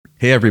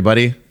Hey,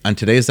 everybody. On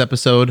today's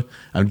episode,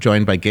 I'm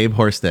joined by Gabe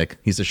Horstick.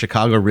 He's a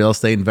Chicago real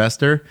estate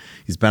investor.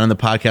 He's been on the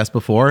podcast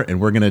before, and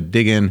we're going to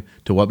dig in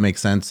to what makes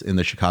sense in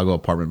the Chicago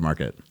apartment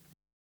market.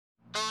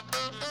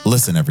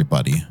 Listen,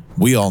 everybody,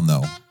 we all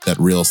know that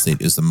real estate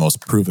is the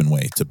most proven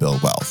way to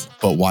build wealth.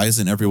 But why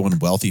isn't everyone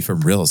wealthy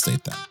from real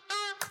estate then?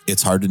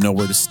 It's hard to know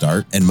where to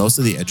start, and most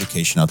of the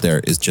education out there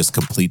is just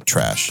complete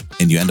trash,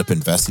 and you end up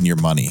investing your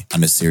money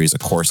on a series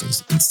of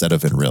courses instead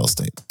of in real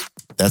estate.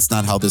 That's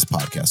not how this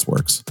podcast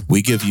works.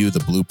 We give you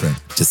the blueprint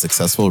to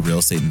successful real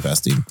estate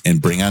investing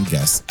and bring on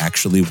guests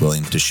actually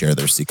willing to share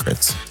their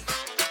secrets.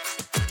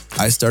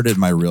 I started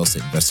my real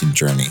estate investing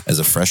journey as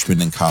a freshman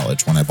in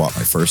college when I bought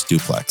my first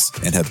duplex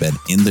and have been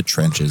in the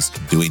trenches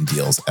doing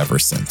deals ever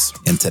since.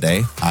 And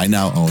today, I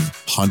now own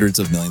hundreds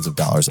of millions of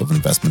dollars of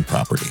investment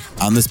property.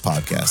 On this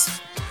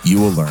podcast, you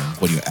will learn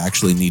what you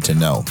actually need to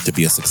know to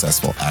be a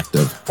successful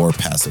active or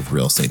passive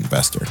real estate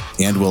investor.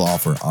 And we'll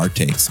offer our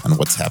takes on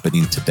what's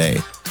happening today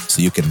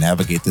so you can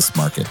navigate this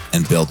market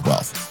and build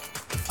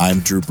wealth. I'm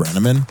Drew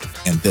Brenneman,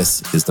 and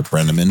this is the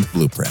Brenneman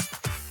Blueprint.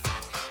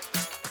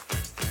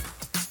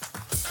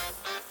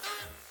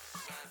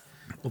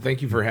 Well,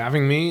 thank you for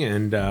having me,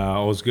 and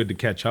always good to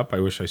catch up. I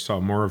wish I saw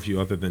more of you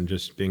other than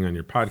just being on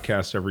your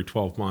podcast every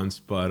 12 months,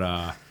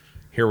 but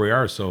here we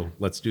are, so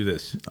let's do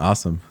this.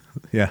 Awesome.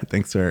 Yeah,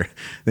 thanks for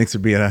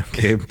being on,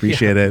 Gabe.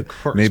 Appreciate it.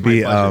 Of course,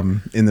 Maybe my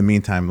pleasure. in the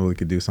meantime, we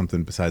could do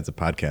something besides the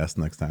podcast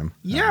next time.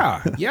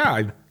 Yeah.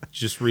 I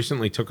just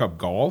recently took up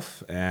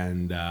golf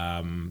and,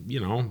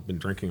 been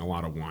drinking a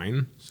lot of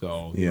wine.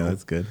 So Yeah,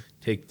 that's good.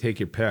 Take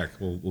your pick.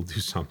 We'll do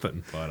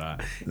something.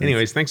 But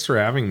anyways, thanks for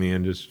having me,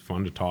 and just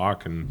fun to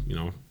talk, and,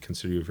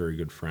 consider you a very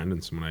good friend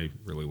and someone I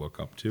really look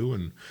up to.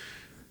 And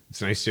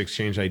it's nice to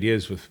exchange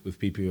ideas with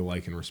people you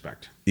like and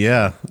respect.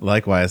 Yeah,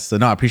 likewise. So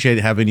no, I appreciate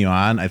having you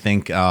on. I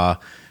think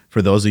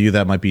for those of you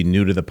that might be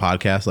new to the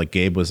podcast, like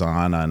Gabe was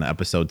on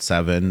episode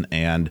 7,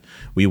 and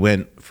we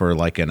went for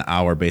like an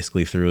hour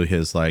basically through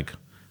his like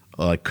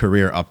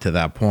career up to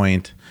that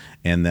point.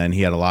 And then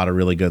he had a lot of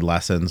really good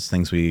lessons,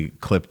 things we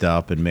clipped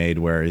up and made,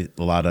 where a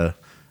lot of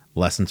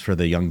lessons for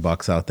the young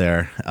bucks out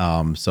there.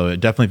 So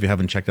definitely, if you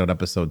haven't checked out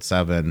episode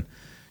 7,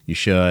 you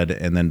should.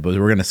 And then, but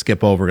we're going to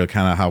skip over to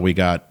kind of how we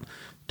got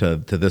to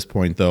this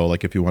point, though.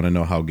 Like, if you want to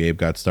know how Gabe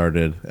got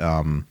started,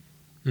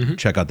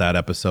 check out that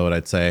episode,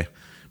 I'd say.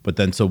 But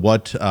then, so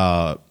what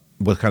kind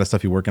of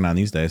stuff you working on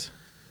these days?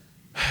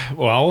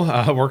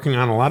 Well, working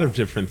on a lot of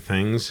different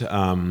things.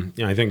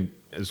 I think,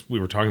 as we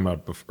were talking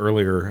about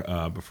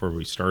earlier, before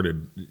we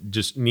started,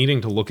 just needing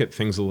to look at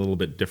things a little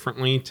bit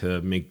differently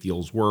to make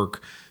deals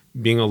work,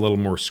 being a little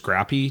more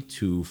scrappy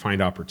to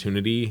find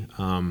opportunity.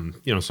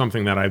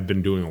 Something that I've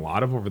been doing a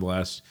lot of over the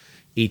last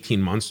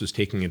 18 months is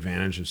taking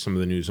advantage of some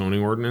of the new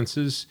zoning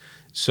ordinances.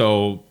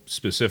 So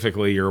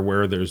specifically, you're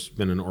aware there's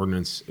been an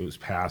ordinance, it was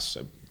passed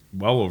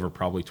well over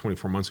probably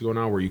 24 months ago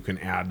now, where you can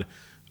add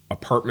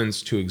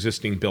apartments to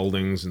existing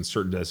buildings in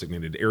certain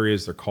designated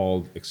areas. They're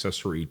called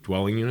accessory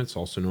dwelling units,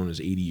 also known as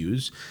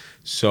ADUs.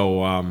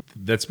 So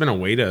that's been a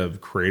way to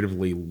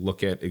creatively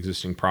look at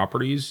existing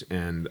properties.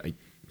 And I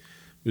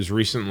was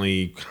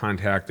recently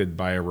contacted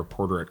by a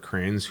reporter at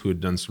Cranes who had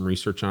done some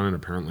research on it.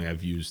 Apparently,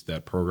 I've used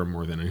that program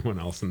more than anyone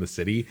else in the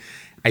city.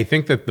 I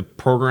think that the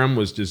program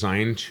was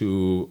designed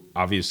to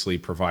obviously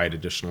provide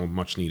additional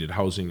much needed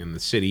housing in the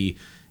city,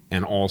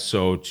 and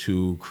also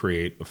to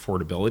create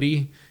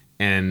affordability.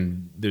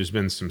 And there's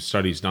been some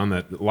studies done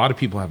that a lot of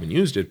people haven't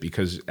used it,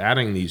 because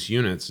adding these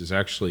units is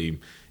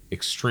actually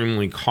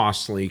extremely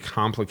costly,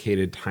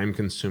 complicated,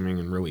 time-consuming,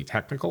 and really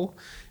technical.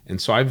 And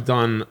so I've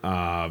done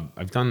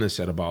this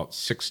at about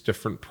 6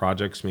 different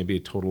projects, maybe a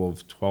total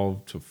of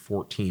 12 to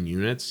 14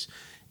 units,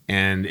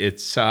 and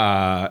it's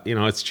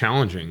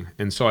challenging.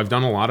 And so I've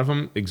done a lot of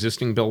them,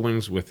 existing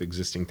buildings with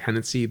existing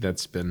tenancy.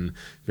 That's been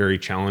very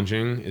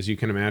challenging, as you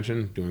can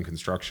imagine, doing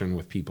construction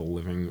with people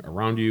living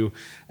around you.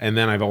 And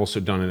then I've also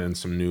done it in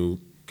some new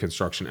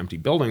construction, empty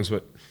buildings.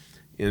 But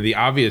the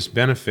obvious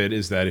benefit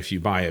is that if you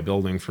buy a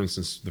building, for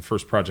instance, the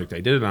first project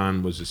I did it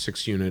on was a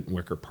 6-unit in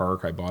Wicker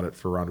Park. I bought it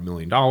for around $1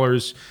 million.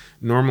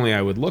 Normally,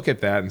 I would look at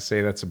that and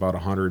say that's about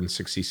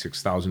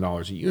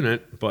 $166,000 a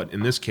unit. But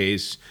in this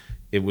case,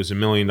 it was $1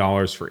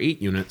 million for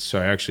 8 units, so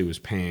I actually was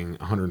paying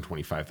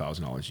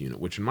 $125,000 a unit,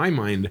 which in my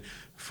mind,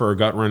 for a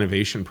gut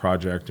renovation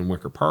project in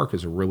Wicker Park,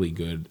 is a really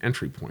good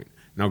entry point.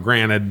 Now,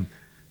 granted,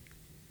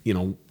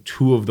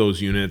 2 of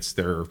those units,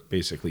 they're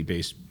basically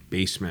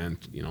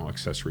basement,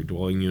 accessory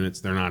dwelling units.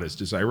 They're not as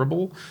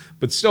desirable,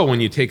 but still,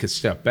 when you take a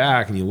step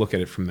back and you look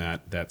at it from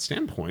that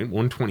standpoint,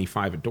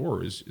 $125 a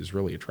door is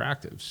really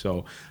attractive.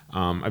 So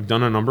I've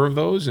done a number of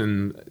those,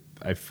 and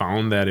I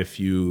found that if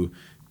you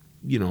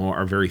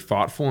are very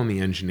thoughtful in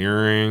the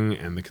engineering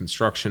and the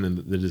construction and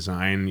the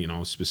design,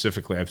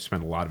 specifically, I've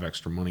spent a lot of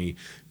extra money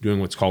doing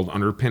what's called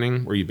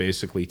underpinning, where you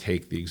basically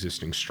take the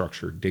existing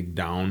structure, dig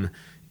down,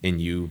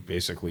 and you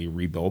basically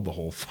rebuild the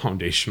whole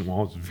foundation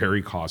wall. It's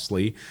very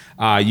costly.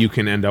 You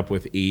can end up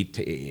with 8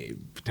 to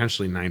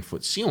potentially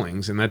 9-foot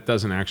ceilings, and that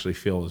doesn't actually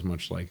feel as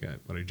much like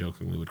what I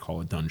jokingly would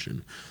call a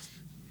dungeon.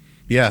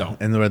 Yeah, So,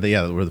 and for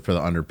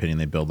the underpinning,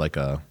 they build like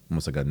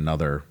almost like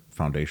another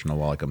foundational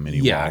wall, like a mini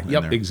yeah, wall.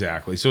 yep,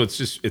 exactly. So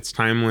it's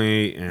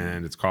timely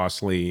and it's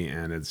costly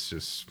and it's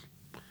just.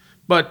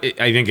 But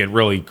I think it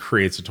really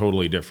creates a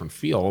totally different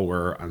feel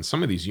where on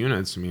some of these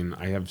units, I mean,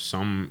 I have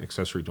some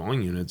accessory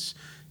dwelling units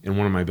in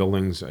one of my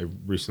buildings. I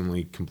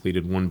recently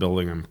completed one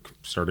building. I'm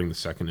starting the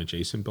second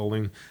adjacent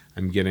building.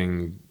 I'm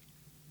getting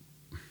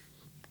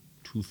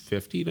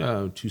 250 to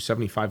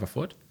 275 a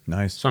foot.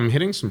 Nice. So I'm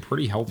hitting some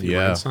pretty healthy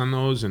rents on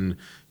those and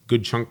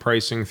good chunk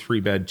pricing.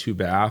 3-bed,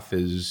 2-bath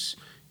is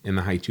in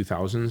the high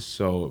 2000s.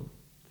 So,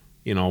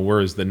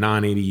 whereas the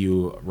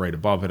non-ADU right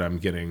above it, I'm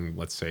getting,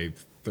 let's say,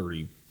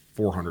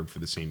 3,400 for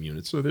the same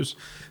unit. So there's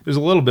a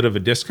little bit of a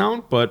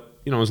discount, but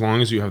as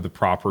long as you have the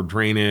proper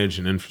drainage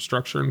and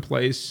infrastructure in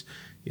place,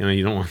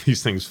 you don't want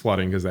these things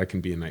flooding because that can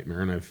be a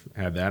nightmare. And I've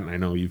had that, and I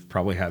know you've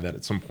probably had that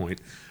at some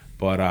point.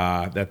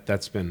 But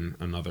that's been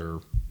another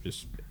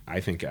just, I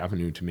think,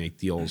 avenue to make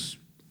deals.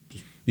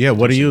 Yeah,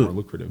 what are you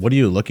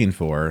looking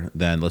for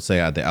then? Let's say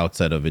at the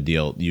outset of a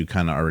deal, you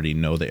kind of already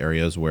know the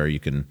areas where you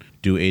can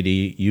do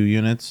ADU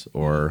units,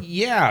 or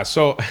yeah.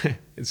 So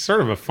it's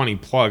sort of a funny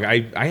plug.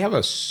 I have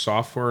a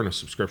software and a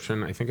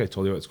subscription. I think I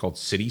told you it's called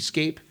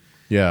Cityscape.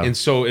 Yeah, and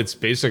so it's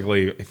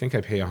basically, I think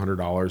I pay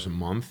 $100 a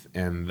month,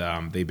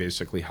 and they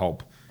basically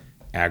help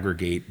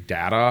aggregate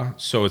data.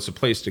 So it's a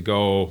place to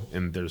go,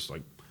 and there's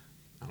like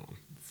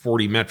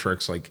 40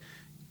 metrics like.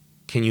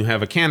 Can you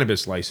have a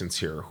cannabis license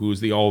here?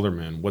 Who's the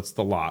alderman? What's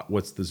the lot?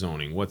 What's the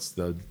zoning? What's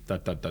the ...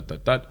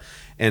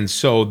 And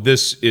so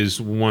this is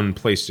one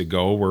place to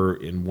go where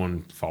in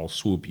one fall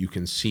swoop you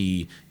can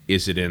see,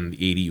 is it in the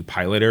ADU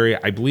pilot area?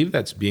 I believe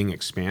that's being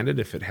expanded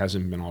if it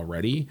hasn't been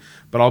already.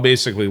 But I'll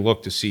basically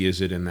look to see, is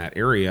it in that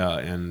area?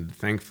 And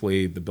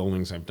thankfully, the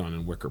buildings I've done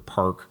in Wicker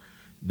Park,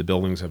 the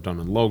buildings I've done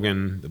in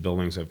Logan, the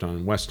buildings I've done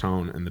in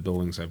Westtown, and the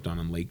buildings I've done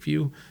in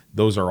Lakeview,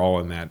 those are all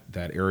in that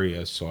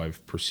area. So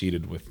I've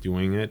proceeded with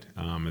doing it.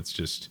 It's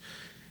just,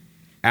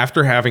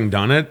 after having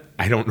done it,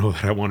 I don't know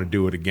that I want to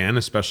do it again,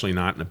 especially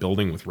not in a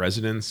building with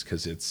residents,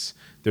 because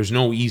there's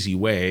no easy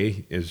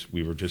way, as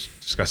we were just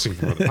discussing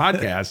before the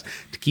podcast,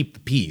 to keep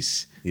the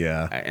peace.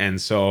 Yeah.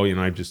 And so,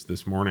 I just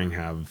this morning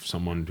have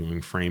someone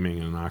doing framing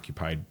in an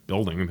occupied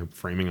building. They're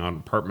framing out an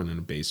apartment in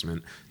a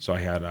basement. So I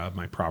had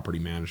my property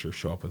manager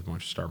show up with a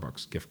bunch of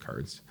Starbucks gift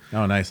cards.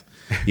 Oh, nice.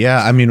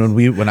 Yeah. I mean,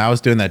 when I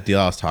was doing that deal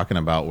I was talking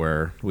about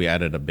where we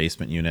added a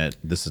basement unit,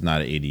 this is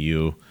not an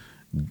ADU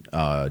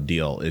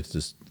deal. It's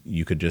just,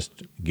 you could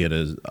just get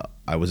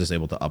I was just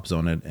able to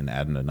upzone it and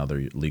add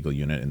another legal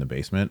unit in the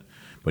basement.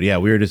 But yeah,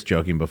 we were just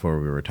joking before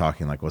we were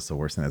talking, like, what's the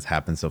worst thing that's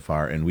happened so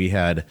far? And we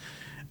had,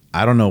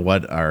 I don't know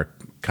what our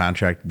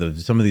contract,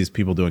 some of these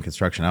people doing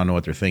construction, I don't know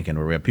what they're thinking,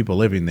 where we have people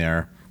living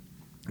there,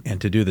 and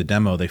to do the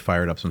demo, they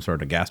fired up some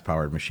sort of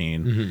gas-powered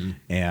machine. Mm-hmm.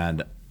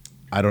 And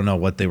I don't know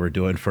what they were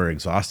doing for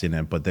exhausting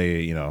it, but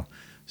they,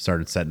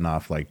 started setting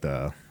off like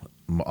the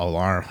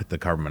alarm, like the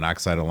carbon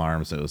monoxide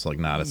alarms. It was like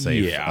not a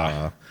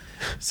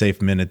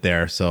safe minute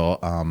there.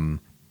 So,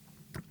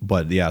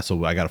 but yeah,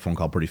 so I got a phone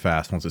call pretty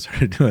fast once I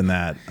started doing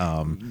that.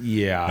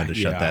 Had to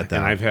shut that down.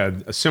 And I've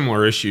had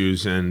similar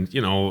issues, and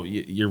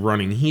you're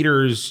running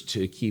heaters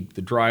to keep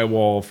the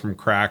drywall from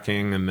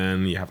cracking, and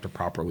then you have to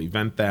properly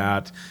vent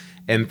that.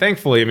 And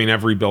thankfully, I mean,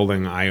 every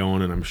building I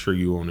own, and I'm sure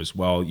you own as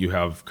well, you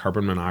have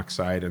carbon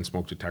monoxide and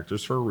smoke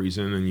detectors for a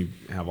reason, and you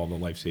have all the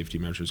life safety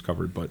measures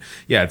covered. But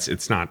yeah,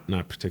 it's not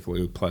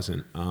particularly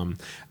pleasant.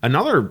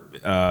 Another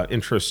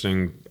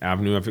interesting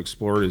avenue I've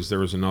explored is there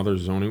was another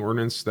zoning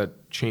ordinance that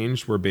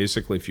changed where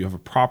basically if you have a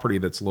property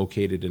that's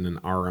located in an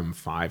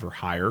RM5 or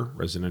higher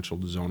residential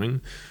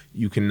zoning,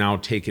 you can now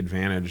take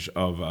advantage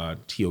of a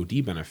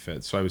TOD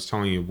benefit. So I was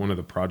telling you, one of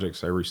the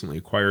projects I recently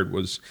acquired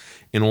was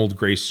an old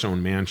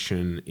Greystone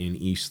mansion in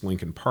East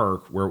Lincoln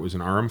Park, where it was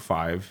an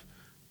RM5,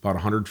 about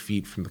 100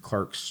 feet from the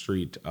Clark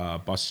Street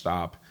bus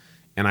stop.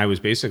 And I was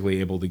basically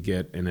able to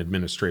get an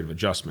administrative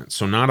adjustment.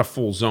 So not a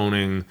full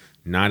zoning,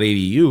 not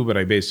ADU, but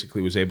I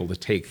basically was able to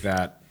take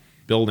that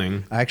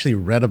building. I actually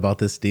read about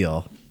this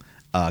deal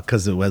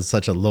because it was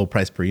such a low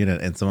price per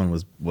unit, and someone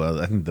was,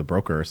 I think the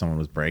broker or someone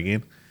was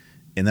bragging.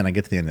 And then I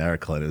get to the end of the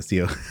article and it was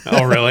you.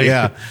 Oh, really?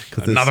 Yeah.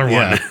 Another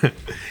one. Yeah,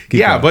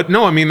 yeah, but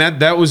no, I mean,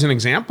 that was an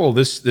example.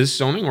 This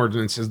zoning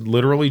ordinance has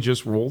literally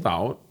just rolled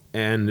out,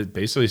 and it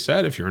basically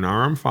said if you're an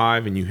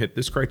RM5 and you hit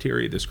this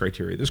criteria, this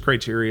criteria, this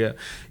criteria,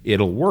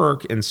 it'll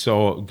work. And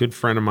so a good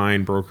friend of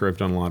mine, broker I've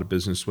done a lot of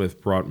business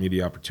with, brought me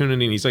the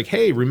opportunity. And he's like,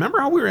 hey, remember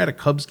how we were at a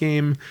Cubs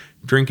game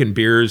drinking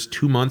beers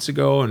 2 months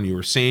ago, and you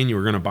were saying you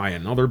were going to buy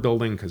another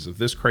building because of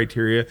this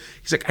criteria?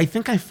 He's like, I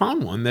think I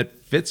found one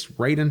that fits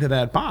right into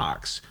that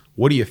box.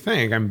 What do you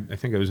think? I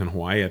think I was in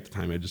Hawaii at the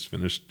time. I just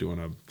finished doing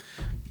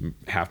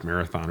a half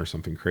marathon or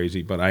something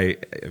crazy, but I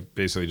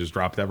basically just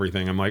dropped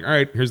everything. I'm like, all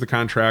right, here's the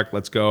contract.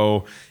 Let's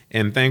go.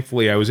 And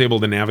thankfully, I was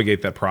able to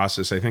navigate that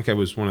process. I think I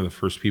was one of the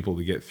first people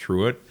to get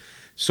through it.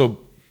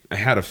 So I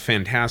had a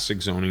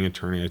fantastic zoning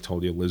attorney. I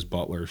told you, Liz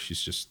Butler.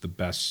 She's just the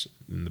best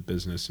in the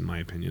business, in my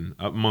opinion,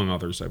 among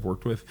others I've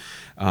worked with.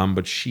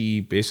 But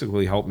she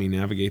basically helped me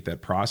navigate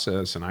that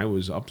process, and I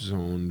was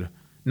upzoned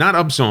not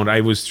upzoned.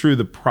 I was through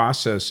the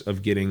process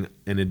of getting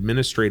an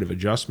administrative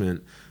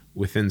adjustment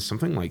within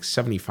something like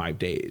 75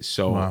 days.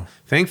 So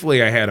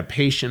thankfully I had a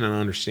patient and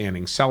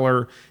understanding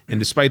seller. And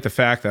despite the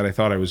fact that I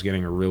thought I was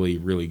getting a really,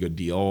 really good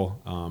deal,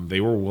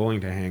 they were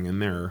willing to hang in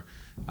there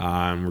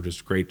and were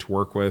just great to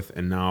work with.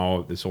 And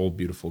now this old,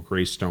 beautiful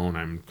gray stone,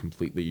 I'm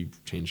completely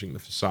changing the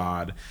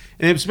facade.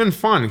 And it's been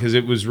fun because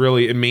it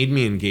made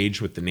me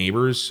engage with the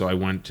neighbors. So I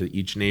went to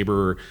each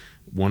neighbor.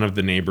 One of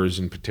the neighbors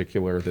in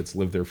particular that's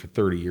lived there for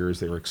 30 years,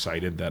 they were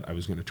excited that I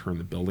was going to turn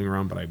the building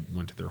around, but I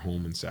went to their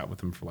home and sat with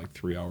them for like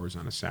 3 hours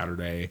on a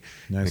Saturday.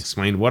 And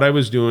explained what I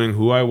was doing,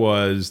 who I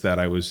was, that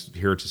I was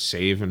here to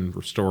save and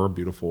restore a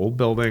beautiful old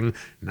building,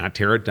 not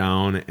tear it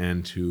down,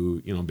 and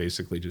to,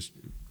 basically just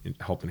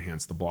help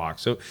enhance the block.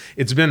 So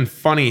it's been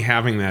funny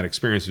having that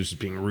experience of just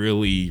being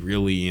really,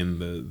 really in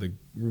the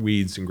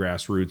weeds and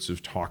grassroots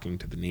of talking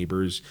to the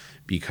neighbors,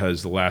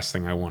 because the last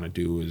thing I want to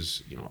do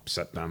is,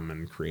 upset them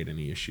and create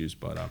any issues.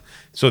 But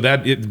so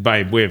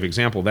by way of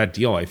example, that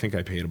deal, I think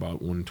I paid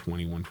about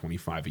 $120,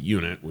 $125 a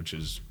unit, which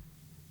is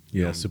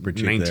super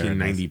cheap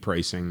 1990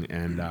 pricing.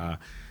 And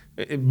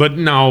but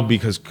now,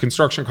 because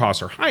construction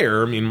costs are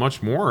higher,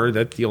 much more,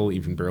 that deal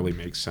even barely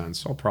makes sense.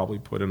 So I'll probably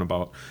put in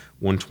about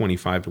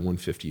 $125 to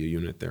 $150 a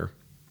unit there.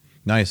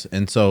 Nice.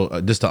 And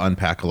so just to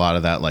unpack a lot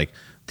of that, like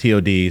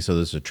TOD, so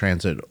there's a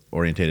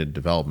transit-oriented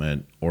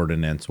development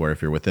ordinance where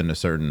if you're within a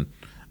certain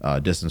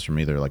distance from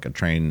either like a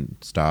train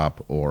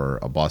stop or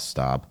a bus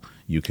stop,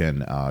 you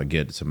can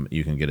get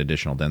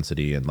additional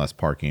density and less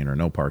parking or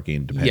no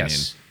parking, depending.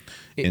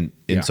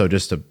 Yes. So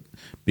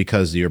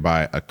because you're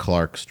by a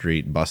Clark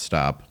Street bus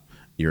stop,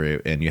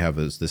 and you have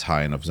this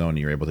high enough zone,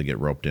 you're able to get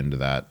roped into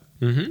that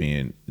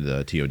being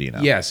the TOD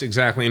now. Yes,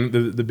 exactly. And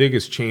the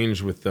biggest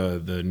change with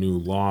the new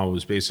law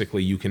was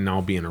basically you can now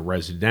be in a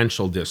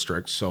residential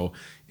district. So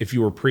if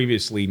you were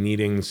previously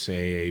needing,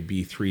 say, a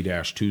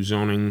B3-2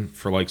 zoning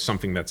for like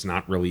something that's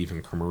not really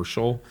even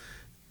commercial,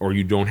 or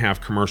you don't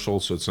have commercial,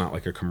 so it's not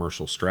like a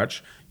commercial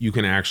stretch, you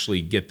can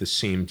actually get the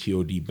same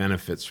TOD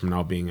benefits from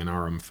now being an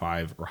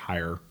RM5 or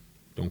higher.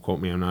 Don't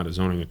quote me, I'm not a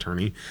zoning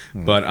attorney,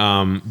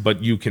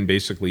 but you can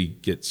basically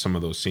get some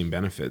of those same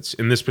benefits.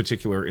 In this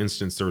particular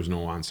instance, there was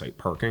no on-site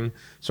parking,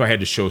 so I had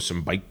to show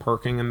some bike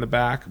parking in the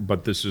back,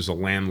 but this is a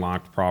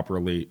landlocked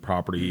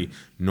property,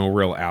 no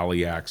real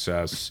alley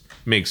access.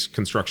 Makes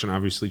construction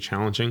obviously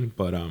challenging,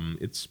 but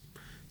it's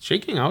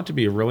shaking out to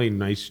be a really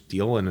nice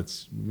deal, and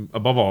it's,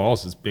 above all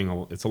else,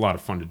 it's a lot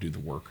of fun to do the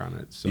work on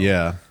it. So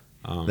yeah,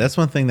 that's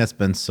one thing that's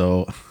been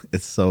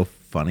it's so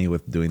funny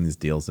with doing these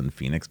deals in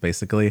Phoenix,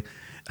 basically,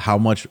 how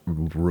much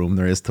room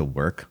there is to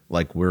work.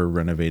 Like, we're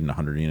renovating a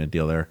 100-unit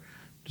deal there.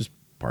 Just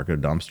park a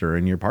dumpster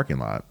in your parking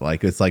lot.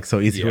 Like, it's like so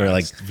easy. Where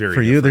like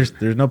for you, there's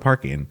no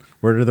parking.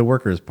 Where do the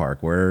workers park?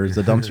 Where's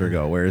the dumpster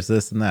go? Where's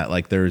this and that?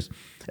 Like, there's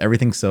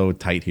everything's so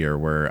tight here.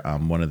 Where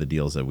one of the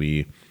deals that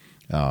we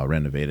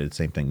renovated,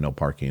 same thing, no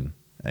parking,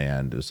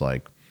 and it's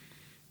like,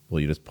 well,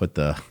 you just put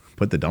the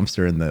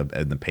dumpster in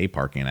the pay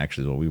parking.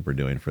 Actually, is what we were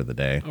doing for the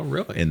day. Oh,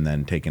 really? And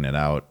then taking it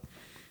out.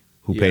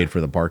 Who paid for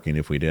the parking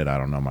if we did? I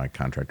don't know. My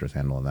contractor's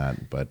handling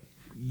that, but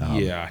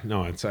I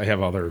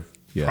have other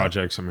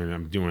projects.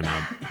 I'm doing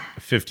a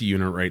 50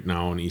 unit right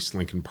now in East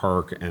Lincoln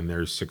Park, and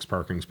there's 6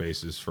 parking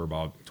spaces for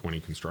about 20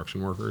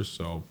 construction workers.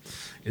 So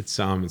it's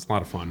a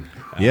lot of fun.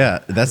 Yeah,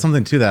 that's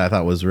something too that I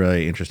thought was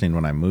really interesting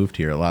when I moved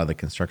here. A lot of the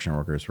construction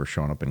workers were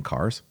showing up in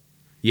cars.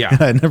 Yeah,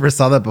 I never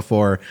saw that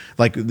before.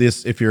 Like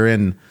this, if you're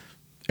in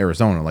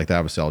Arizona, like that,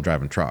 obviously all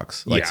driving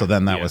trucks. Like, so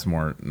then that was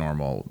more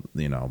normal,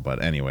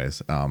 but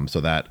anyways,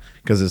 so that,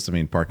 because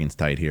parking's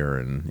tight here,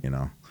 and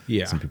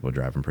some people are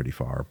driving pretty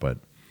far, but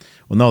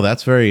well, no,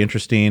 that's very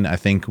interesting. I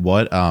think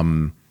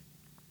and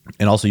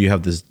also you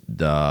have this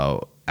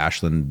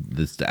Ashland,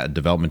 this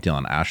development deal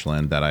on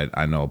Ashland that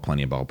I know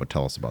plenty about, but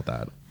tell us about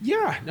that.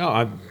 Yeah, no,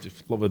 I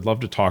would love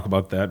to talk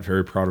about that.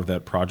 Very proud of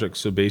that project.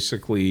 So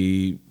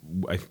basically,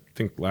 I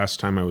think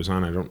last time I was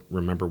on, I don't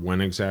remember when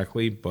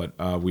exactly, but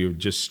we had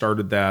just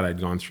started that.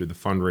 I'd gone through the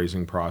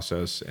fundraising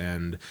process,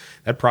 and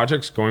that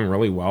project's going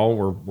really well.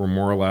 We're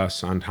more or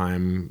less on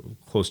time,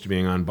 close to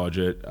being on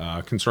budget.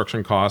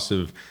 Construction costs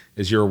have,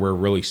 as you're aware,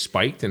 really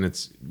spiked, and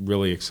it's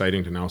really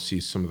exciting to now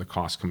see some of the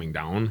costs coming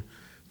down.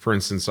 For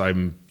instance,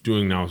 I'm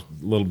doing now a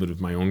little bit of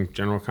my own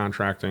general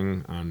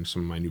contracting on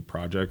some of my new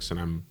projects, and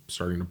I'm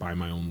starting to buy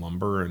my own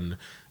lumber, and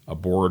a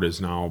board is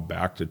now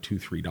back to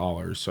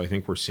 $2-3. So I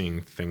think we're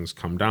seeing things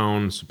come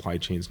down, supply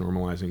chains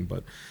normalizing,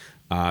 but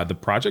the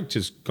project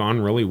has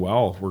gone really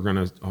well. We're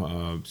going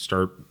to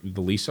start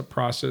the lease-up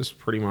process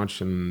pretty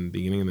much in the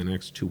beginning of the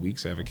next 2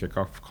 weeks. I have a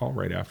kickoff call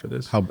right after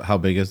this. How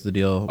big is the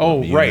deal?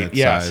 Oh, right.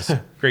 Yes.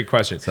 Great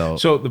question.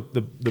 So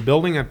the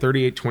building at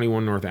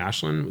 3821 North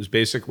Ashland was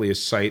basically a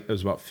site that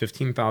was about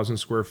 15,000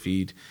 square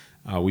feet.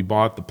 We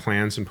bought the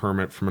plans and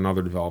permit from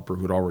another developer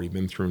who had already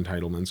been through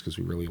entitlements because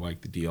we really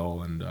liked the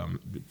deal and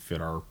it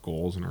fit our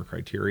goals and our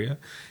criteria.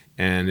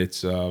 And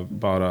it's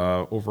about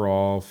a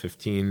overall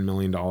 $15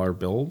 million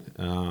build,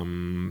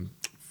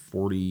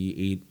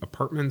 48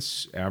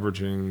 apartments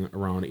averaging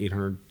around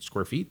 800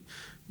 square feet.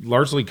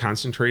 largely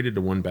concentrated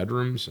to one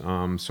bedrooms,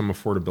 some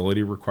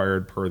affordability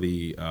required per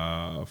the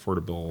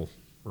affordable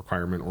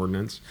requirement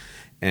ordinance,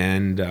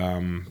 and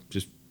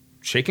just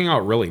shaking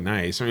out really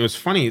nice. I mean, it was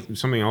funny.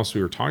 Something else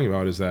we were talking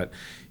about is that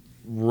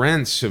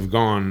rents have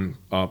gone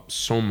up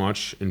so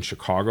much in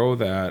Chicago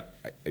that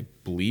I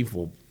believe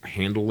will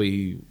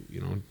handily,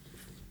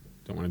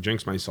 don't want to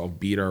jinx myself,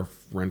 beat our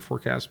rent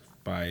forecast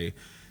by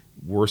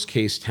worst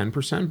case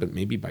 10%, but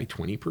maybe by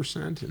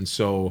 20%. And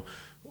so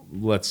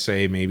let's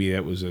say maybe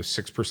that was a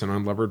 6%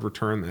 unlevered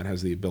return that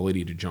has the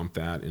ability to jump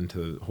that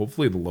into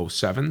hopefully the low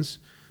sevens.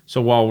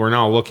 So while we're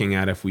now looking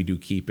at if we do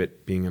keep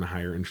it being in a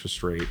higher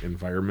interest rate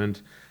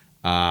environment,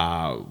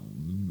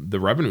 the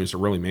revenues are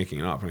really making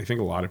it up, and I think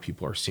a lot of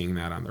people are seeing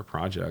that on their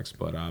projects.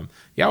 But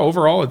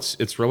overall,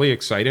 it's really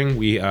exciting.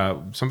 We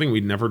something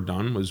we'd never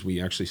done was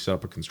we actually set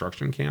up a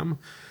construction cam,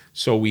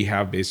 so we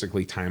have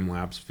basically time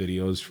lapse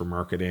videos for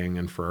marketing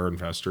and for our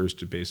investors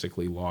to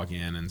basically log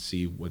in and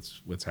see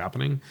what's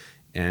happening.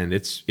 And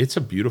it's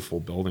a beautiful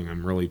building.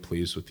 I'm really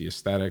pleased with the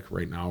aesthetic.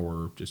 Right now,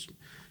 we're just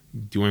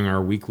doing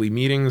our weekly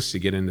meetings to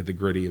get into the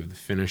gritty of the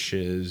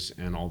finishes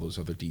and all those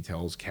other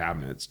details,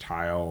 cabinets,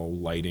 tile,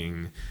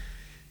 lighting,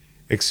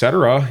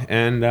 etc.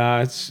 And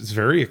it's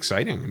very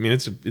exciting. I mean,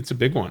 it's a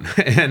big one,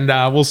 and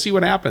we'll see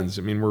what happens.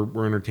 I mean,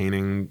 we're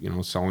entertaining,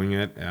 selling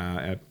it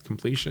at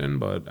completion,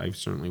 but I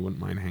certainly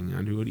wouldn't mind hanging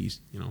on to it.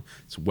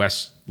 It's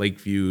West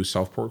Lakeview,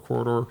 Southport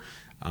corridor,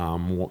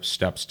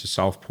 steps to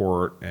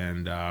Southport,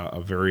 and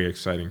a very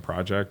exciting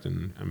project.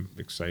 And I'm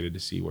excited to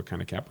see what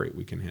kind of cap rate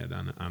we can hit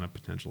on a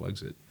potential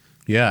exit.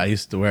 Yeah,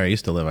 where I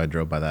used to live, I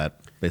drove by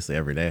that basically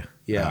every day.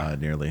 Yeah,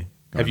 nearly.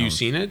 Have you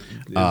seen it?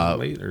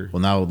 Late, or?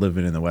 Well, now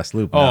living in the West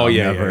Loop. Oh,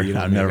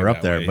 I'm never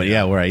up there, but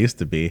where I used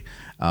to be.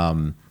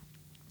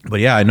 But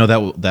yeah, I know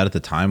that at the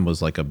time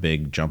was like a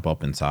big jump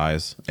up in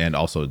size and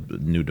also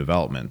new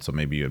development. So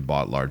maybe you had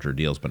bought larger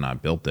deals but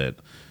not built it.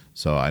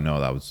 So I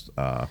know that was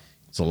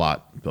it's a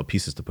lot of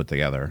pieces to put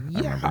together.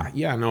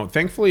 No.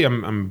 Thankfully,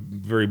 I'm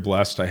very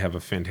blessed. I have a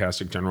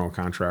fantastic general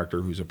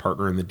contractor who's a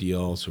partner in the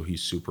deal, so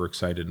he's super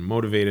excited and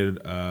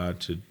motivated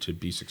to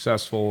be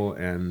successful.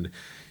 And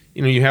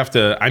you have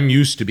to. I'm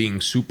used to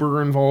being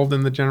super involved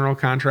in the general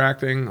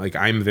contracting. Like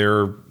I'm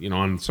there,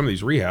 on some of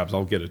these rehabs,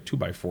 I'll get a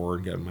 2x4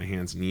 and get on my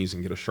hands and knees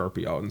and get a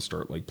Sharpie out and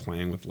start like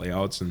playing with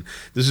layouts. And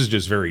this is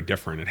just very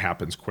different. It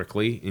happens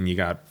quickly, and you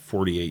got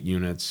 48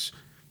 units.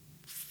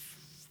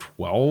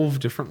 12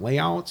 different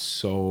layouts,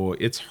 so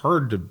it's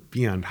hard to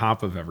be on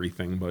top of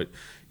everything, but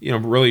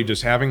really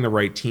just having the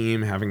right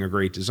team, having a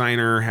great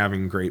designer,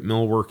 having great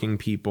millworking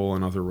people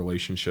and other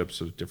relationships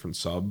with different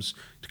subs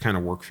to kind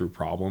of work through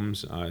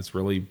problems,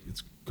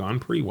 it's gone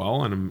pretty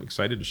well, and I'm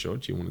excited to show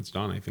it to you when it's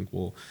done. I think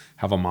we'll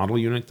have a model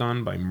unit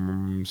done by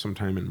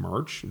sometime in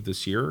March of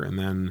this year, and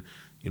then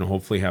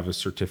hopefully have a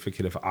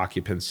certificate of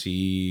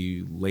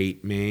occupancy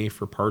late May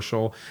for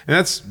partial. And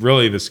that's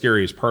really the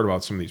scariest part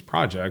about some of these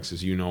projects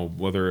is,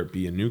 whether it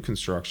be a new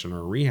construction or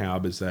a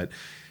rehab, is that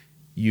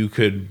you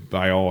could,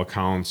 by all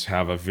accounts,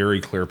 have a very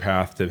clear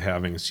path to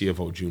having a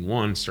CFO June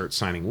 1, start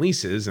signing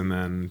leases, and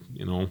then,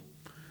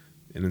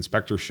 an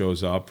inspector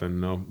shows up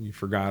and you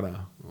forgot a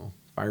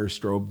fire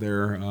strobe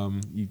there.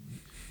 You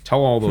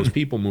tell all those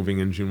people moving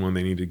in June 1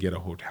 they need to get a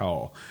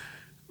hotel.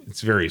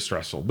 It's very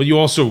stressful, but you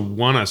also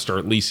want to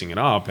start leasing it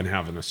up and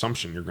have an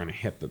assumption you're going to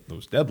hit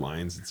those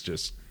deadlines. It's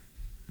just,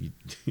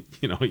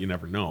 you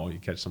never know. You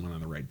catch someone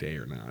on the right day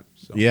or not.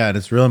 So. Yeah, and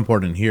it's real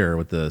important here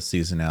with the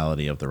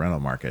seasonality of the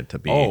rental market to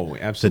be. Oh,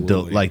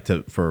 absolutely.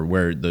 For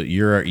where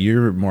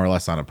you're more or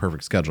less on a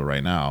perfect schedule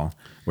right now,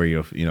 where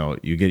you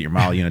get your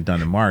model unit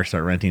done in March,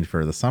 start renting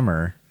for the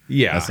summer.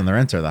 Yeah, that's when the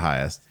rents are the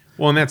highest.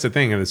 Well, and that's the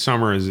thing. The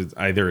summer is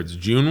either it's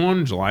June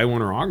 1, July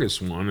 1, or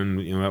August 1.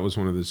 And, that was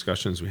one of the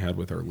discussions we had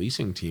with our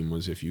leasing team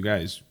was if you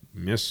guys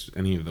miss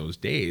any of those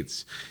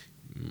dates,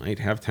 you might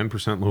have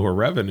 10% lower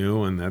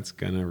revenue, and that's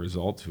going to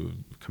result to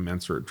a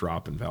commensurate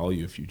drop in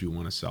value if you do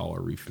want to sell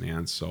or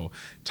refinance. So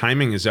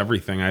timing is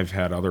everything. I've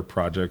had other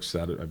projects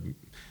that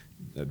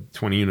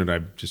 20 unit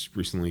I've just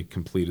recently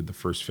completed the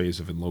first phase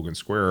of in Logan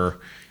Square,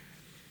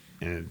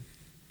 and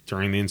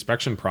during the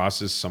inspection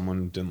process,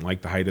 someone didn't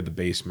like the height of the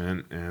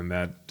basement, and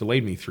that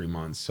delayed me 3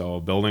 months. So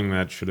a building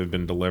that should have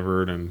been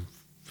delivered and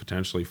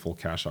potentially full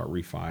cash out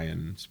refi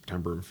in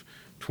September of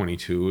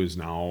 22 is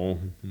now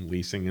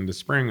leasing into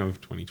spring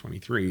of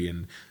 2023.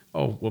 And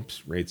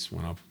rates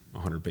went up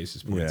 100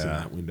 basis points in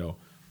that window.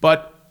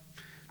 But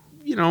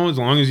as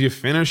long as you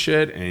finish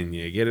it and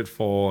you get it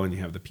full and you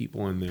have the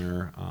people in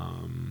there,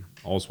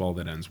 all's well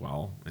that ends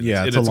well. And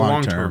it's a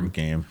long-term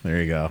game.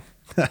 There you go.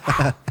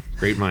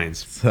 Great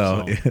minds.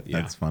 So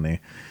that's funny.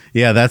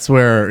 Yeah, that's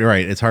where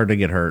it's hard to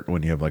get hurt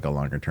when you have like a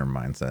longer term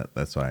mindset.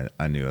 That's why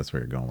I knew that's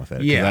where you're going with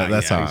it.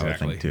 That's how exactly. I would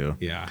think too.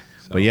 Yeah.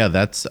 So. But yeah,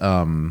 that's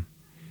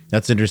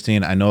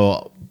interesting. I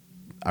know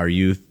our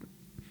youth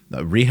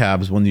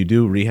rehabs, when you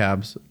do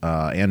rehabs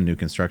and new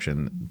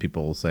construction,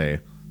 people will say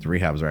the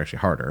rehabs are actually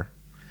harder.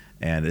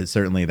 And it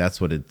certainly,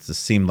 that's what it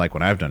seemed like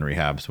when I've done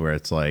rehabs, where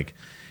it's like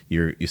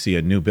you see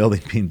a new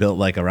building being built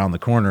like around the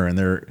corner, and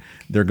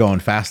they're going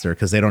faster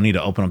because they don't need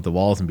to open up the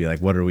walls and be like,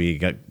 what do we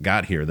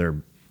got here?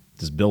 They're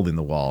just building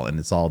the wall, and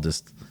it's all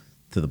just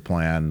to the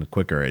plan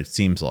quicker. It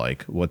seems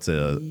like. What's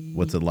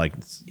it like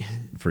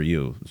for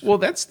you? Well,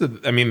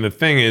 the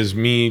thing is,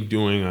 me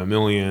doing $1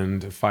 million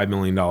to $5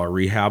 million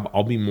rehab,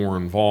 I'll be more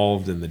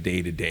involved in the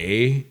day to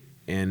day.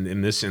 And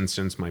in this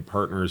instance, my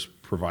partner's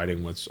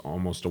providing what's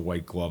almost a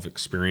white glove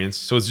experience.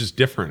 So it's just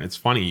different. It's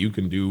funny. You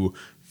can do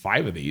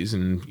 5 of these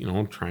and,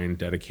 try and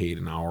dedicate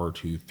an hour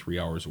to 3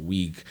 hours a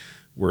week.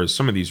 Whereas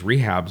some of these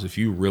rehabs, if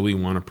you really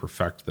want to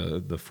perfect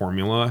the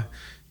formula,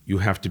 you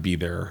have to be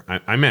there.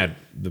 I'm at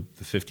the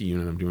 50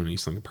 unit I'm doing in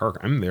East Lincoln Park.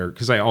 I'm there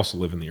because I also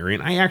live in the area,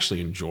 and I actually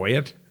enjoy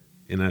it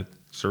in a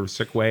sort of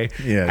sick way.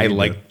 Yeah, I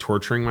like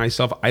torturing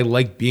myself. I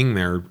like being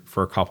there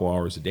for a couple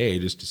hours a day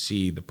just to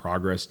see the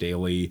progress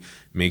daily,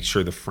 make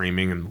sure the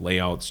framing and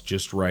layout's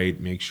just right,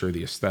 make sure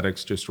the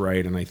aesthetics just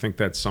right. And I think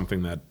that's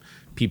something that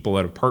people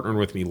that have partnered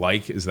with me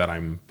is that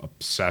I'm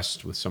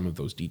obsessed with some of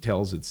those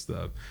details. It's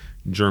the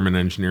German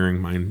engineering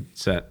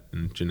mindset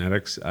and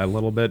genetics a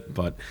little bit,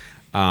 but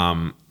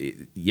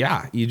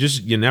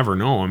you never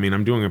know. I mean,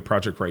 I'm doing a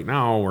project right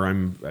now where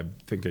I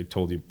think I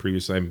told you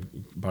previously,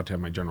 I'm about to have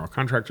my general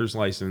contractor's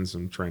license.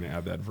 I'm trying to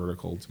add that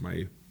vertical to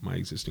my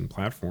existing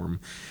platform.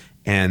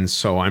 And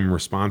so I'm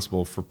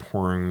responsible for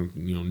pouring,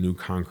 new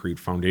concrete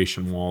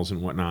foundation walls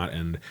and whatnot.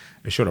 And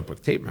I showed up with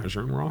a tape measure,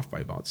 and we're off by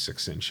about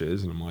 6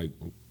 inches. And I'm like,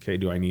 okay,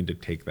 do I need to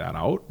take that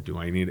out?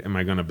 Am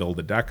I going to build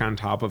a deck on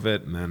top of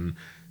it? And then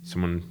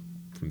someone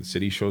from the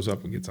city shows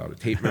up and gets out a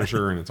tape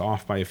measure and it's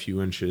off by a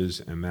few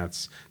inches, and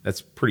that's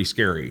pretty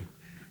scary.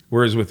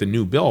 Whereas with a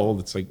new build,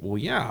 it's like, well,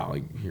 yeah,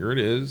 like here it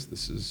is.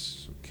 This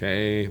is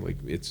okay. Like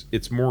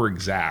it's more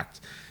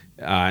exact.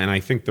 And I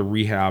think the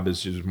rehab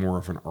is just more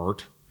of an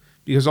art.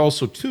 Because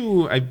also,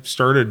 too, I've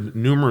started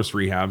numerous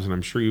rehabs, and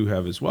I'm sure you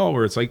have as well,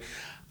 where it's like,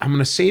 I'm going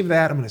to save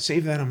that, I'm going to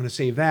save that, I'm going to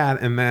save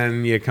that. And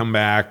then you come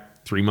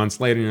back 3 months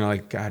later, and you're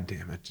like, God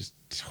damn it, just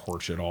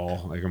torch it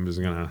all. Like, I'm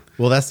just going to.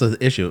 Well, that's the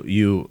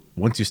issue.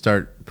 Once you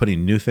start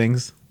putting new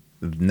things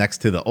next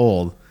to the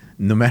old,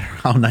 no matter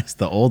how nice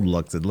the old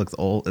looks, it looks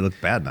old. It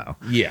looks bad now.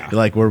 Yeah.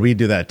 Like where we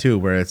do that too,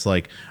 where it's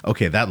like,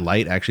 okay, that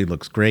light actually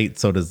looks great.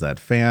 So does that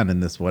fan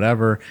and this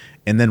whatever.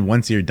 And then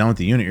once you're done with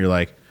the unit, you're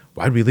like,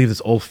 why'd we leave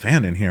this old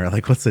fan in here?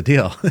 Like, what's the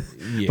deal?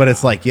 Yeah. But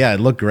it's like, yeah, it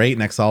looked great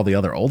next to all the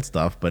other old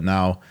stuff, but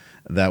now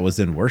that was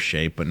in worse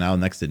shape. But now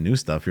next to new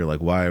stuff, you're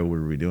like, why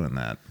were we doing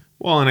that?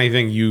 Well, and I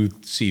think you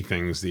see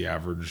things the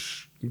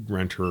average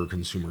renter or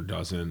consumer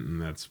doesn't, and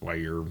that's why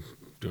you're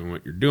doing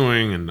what you're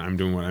doing, and I'm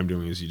doing what I'm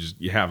doing. Is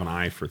you have an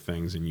eye for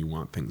things, and you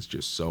want things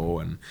just so.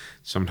 And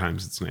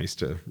sometimes it's nice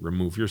to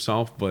remove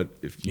yourself, but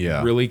if you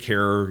really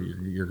care,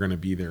 you're going to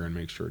be there and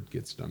make sure it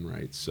gets done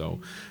right.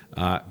 So,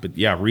 but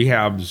yeah,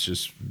 rehab is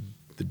just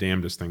the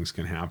damnedest things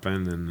can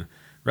happen, and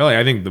really,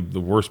 I think the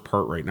worst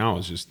part right now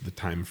is just the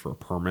time for a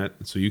permit.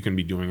 So you can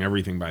be doing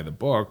everything by the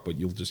book, but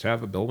you'll just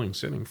have a building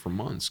sitting for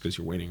months because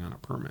you're waiting on a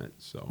permit.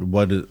 So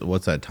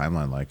what's that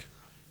timeline like?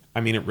 I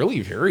mean, it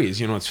really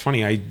varies. It's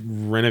funny. I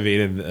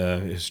renovated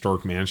a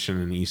historic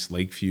mansion in East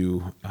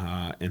Lakeview,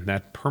 and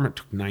that permit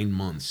took 9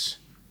 months.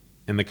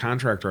 And the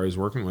contractor I was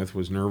working with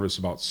was nervous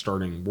about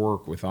starting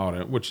work without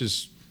it, which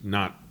is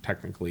not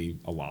technically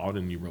allowed,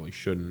 and you really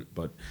shouldn't.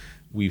 But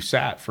we've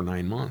sat for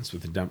 9 months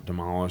with a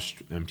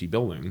demolished, empty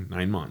building.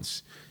 9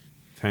 months.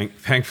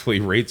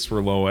 Thankfully, rates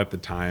were low at the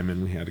time,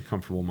 and we had a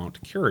comfortable amount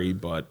to carry.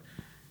 But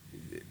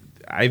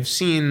I've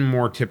seen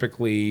more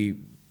typically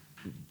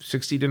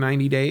 60 to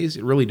 90 days.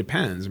 It really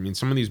depends. I mean,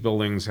 some of these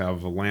buildings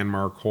have a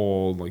landmark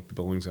hold, like the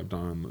buildings I've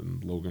done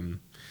in Logan.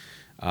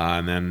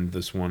 And then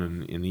this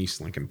one in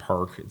East Lincoln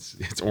Park,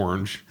 it's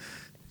orange.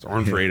 It's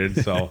orange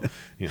rated. So,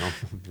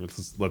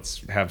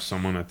 let's have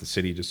someone at the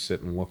city just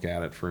sit and look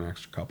at it for an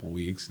extra couple of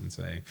weeks and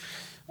say,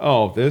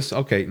 oh,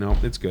 okay, no,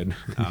 it's good.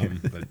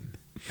 But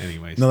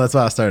anyways. No, that's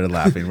why I started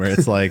laughing, where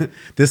it's like,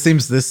 this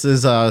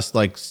is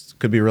like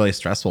could be really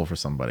stressful for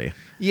somebody.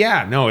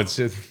 Yeah, no, it's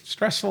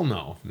stressful.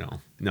 No,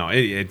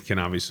 it can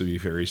obviously be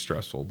very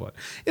stressful, but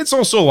it's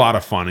also a lot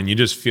of fun. And you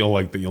just feel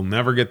like that you'll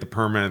never get the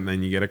permit, and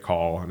then you get a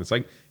call, and it's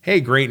like, hey,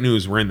 great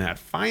news, we're in that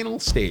final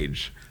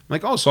stage. I'm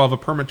like, oh, so I'll have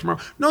a permit tomorrow.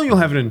 No, you'll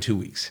have it in 2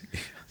 weeks.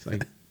 It's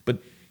like, but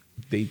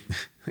they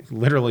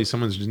literally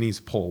someone just needs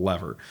to pull a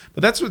lever.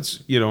 But that's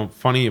what's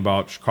funny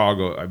about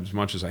Chicago. As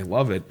much as I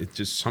love it, it's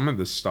just some of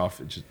this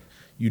stuff. It's just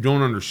you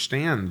don't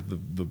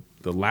understand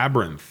the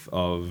labyrinth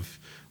of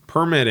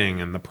permitting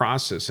and the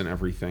process and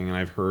everything. And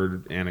I've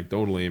heard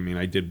anecdotally, I mean,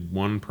 I did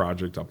one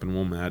project up in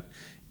Wilmette,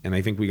 and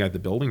I think we got the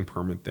building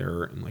permit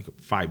there in like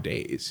 5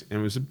 days.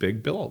 And it was a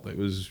big build. It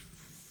was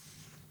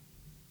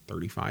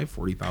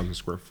 40,000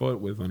 square foot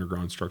with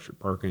underground structured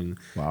parking.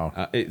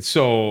 Wow.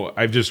 So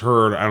I've just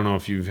heard, I don't know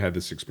if you've had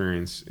this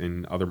experience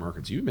in other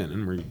markets you've been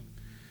in, where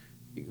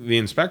the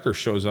inspector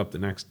shows up the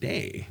next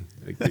day.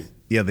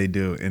 Yeah, they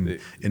do.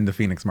 In the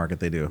Phoenix market,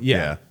 they do.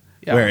 Yeah.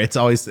 Where it's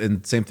always,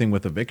 and same thing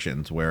with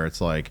evictions, where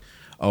it's like,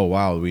 oh,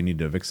 wow, we need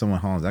to evict someone.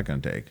 How long is that going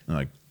to take? And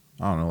like,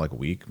 I don't know, like a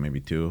week, maybe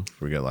 2.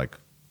 If we get like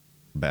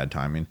bad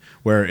timing.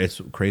 Where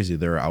it's crazy,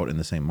 they're out in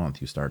the same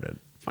month you started.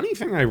 Funny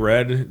thing I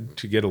read,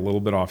 to get a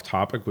little bit off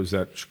topic, was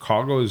that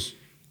Chicago is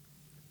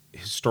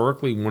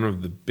historically one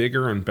of the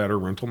bigger and better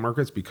rental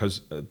markets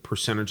because a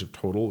percentage of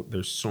total,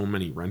 there's so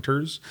many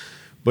renters,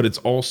 but it's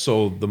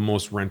also the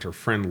most renter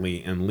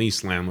friendly and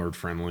least landlord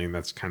friendly. And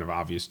that's kind of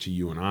obvious to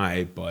you and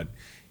I, but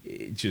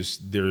it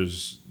just,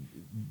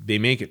 they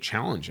make it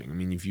challenging. I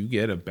mean, if you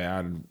get a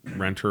bad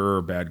renter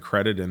or bad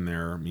credit in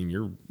there, I mean,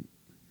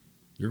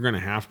 you're going to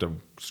have to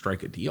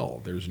strike a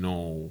deal. There's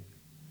no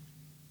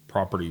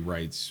property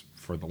rights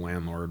for the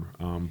landlord.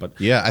 But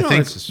yeah, I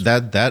think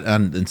that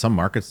in some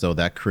markets though,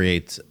 that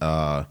creates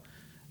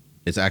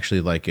it's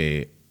actually like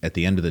at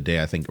the end of the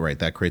day, I think, right,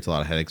 that creates a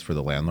lot of headaches for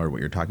the landlord, what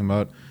you're talking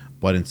about.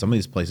 But in some of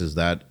these places,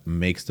 that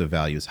makes the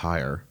values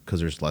higher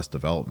because there's less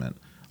development.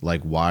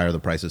 Like, why are the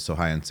prices so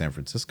high in San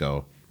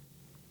Francisco?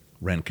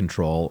 Rent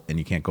control, and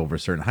you can't go over a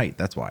certain height.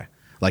 That's why.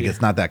 Like,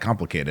 it's not that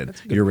complicated.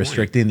 You're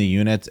restricting the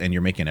units, and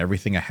you're making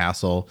everything a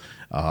hassle.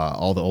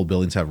 All the old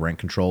buildings have rent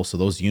control, so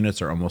those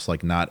units are almost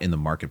like not in the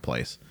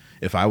marketplace.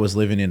 If I was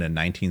living in a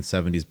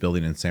 1970s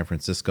building in San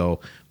Francisco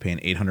paying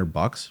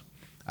 $800,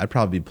 I'd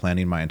probably be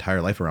planning my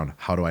entire life around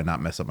how do I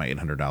not mess up my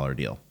 $800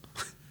 deal,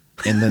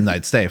 and then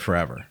I'd stay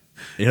forever.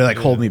 Like,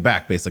 hold me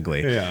back,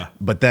 basically. Yeah.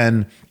 But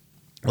then,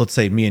 let's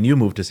say me and you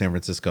moved to San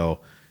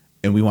Francisco,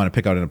 and we want to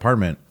pick out an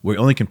apartment. We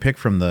only can pick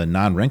from the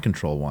non-rent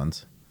control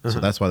ones, so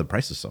that's why the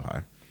price is so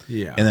high.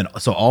 Yeah. And then,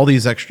 so all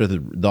these extra,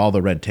 all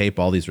the red tape,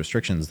 all these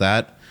restrictions,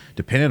 that,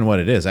 depending on what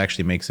it is,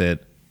 actually makes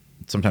it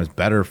sometimes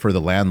better for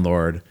the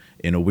landlord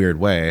in a weird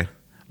way,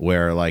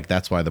 where, like,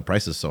 that's why the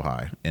price is so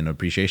high and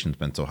appreciation's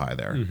been so high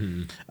there.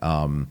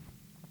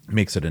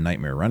 Makes it a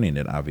nightmare running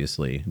it,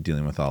 obviously,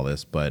 dealing with all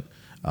this. But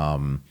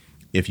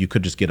if you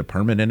could just get a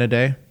permit in a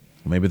day,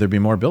 maybe there'd be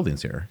more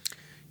buildings here.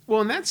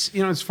 Well, and that's,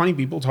 it's funny.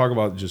 People talk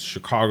about just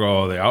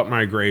Chicago, the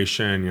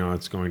out-migration,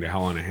 it's going to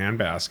hell in a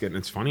handbasket. And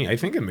it's funny. I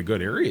think in the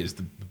good areas,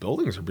 the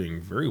buildings are being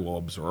very well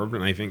absorbed.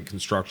 And I think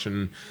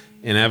construction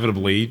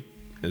inevitably,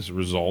 as a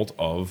result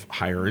of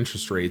higher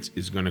interest rates,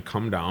 is going to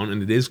come down.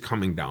 And it is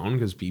coming down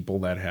because people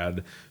that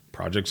had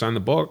projects on the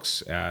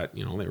books at,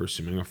 they were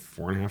assuming a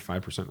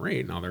 4.5%, 5%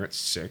 rate. Now they're at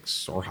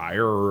 6 or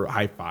higher, or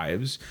high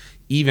fives.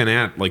 Even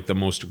at like the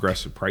most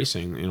aggressive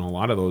pricing, a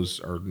lot of those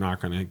are not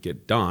going to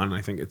get done.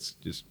 I think it's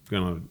just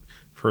going to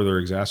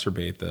further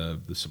exacerbate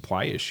the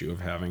supply issue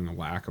of having a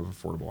lack of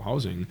affordable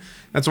housing.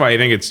 That's why I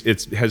think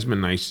it has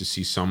been nice to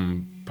see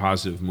some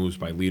positive moves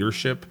by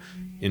leadership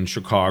in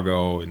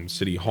Chicago and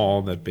City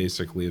Hall that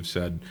basically have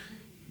said,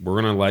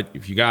 we're going to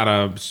if you got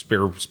a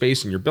spare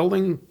space in your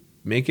building,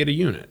 make it a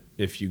unit.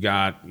 If you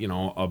got,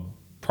 a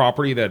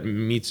property that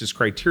meets this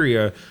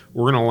criteria,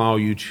 we're going to allow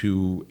you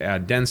to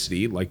add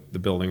density, like the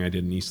building I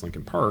did in East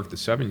Lincoln Park, the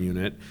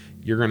 7-unit.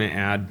 You're going to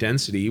add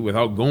density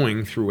without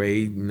going through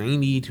a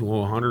 90 to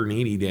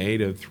 180 day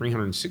to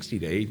 360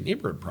 day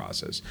neighborhood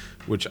process,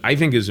 which I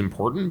think is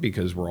important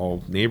because we're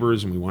all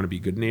neighbors and we want to be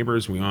good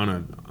neighbors. We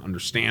want to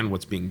understand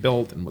what's being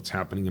built and what's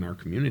happening in our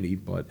community.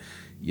 But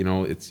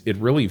it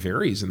really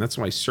varies, and that's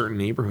why certain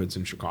neighborhoods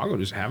in Chicago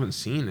just haven't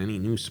seen any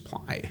new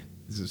supply.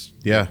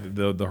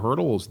 The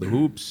hurdles, the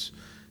hoops.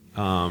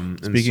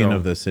 Speaking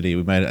of the city,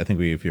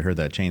 if you heard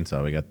that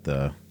chainsaw, we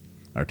got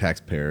our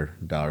taxpayer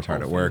dollars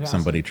hard at work. Fantastic.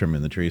 Somebody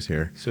trimming the trees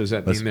here. So does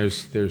that mean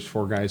there's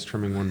 4 guys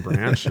trimming one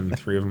branch and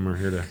 3 of them are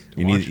here to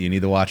you need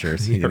the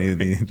watchers. You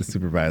need the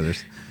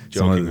supervisors.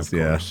 Joking, of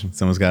course.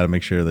 Someone's got to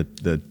make sure that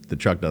the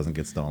truck doesn't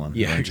get stolen.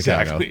 Yeah,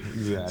 exactly.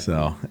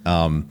 So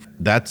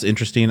that's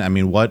interesting. I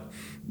mean,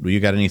 you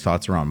got any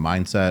thoughts around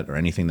mindset or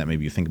anything that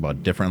maybe you think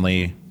about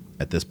differently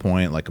at this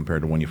point, like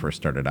compared to when you first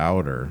started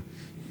out, or?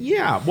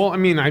 Yeah, well, I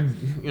mean,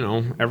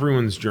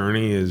 everyone's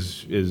journey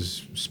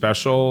is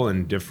special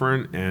and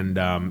different, and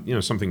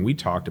something we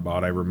talked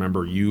about. I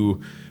remember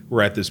you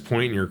were at this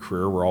point in your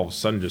career where all of a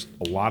sudden just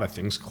a lot of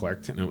things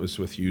clicked, and it was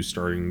with you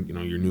starting,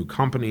 your new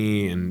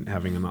company and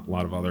having a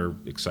lot of other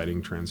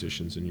exciting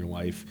transitions in your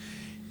life,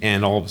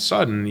 and all of a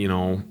sudden,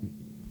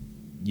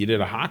 you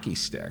did a hockey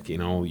stick.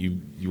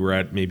 You were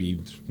at maybe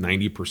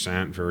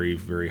 90%, very,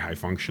 very high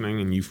functioning,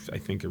 and I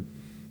think are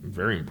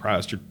very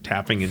impressed. You're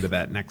tapping into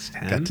that next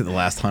 10. Got to the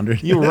last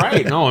 100. You're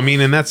right. No, I mean,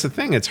 and that's the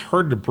thing. It's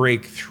hard to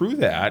break through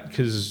that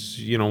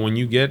because, when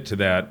you get to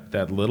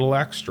that little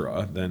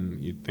extra,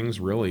 then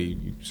things really,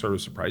 you sort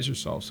of surprise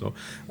yourself. So,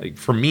 like,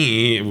 for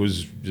me, it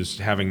was just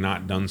having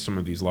not done some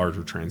of these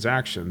larger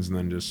transactions and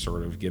then just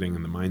sort of getting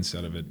in the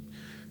mindset of it.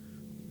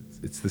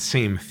 It's the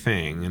same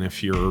thing. And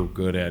if you're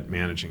good at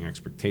managing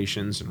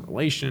expectations and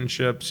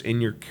relationships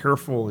and you're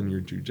careful and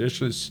you're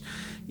judicious,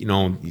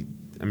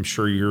 I'm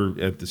sure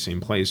you're at the same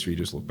place where you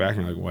just look back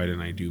and you're like, why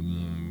didn't I do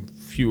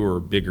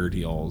fewer, bigger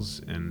deals?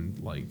 And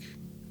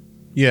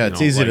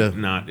it's easy to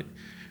not,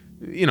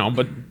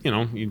 but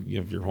you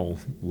have your whole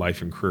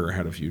life and career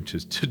ahead of you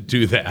to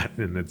do that.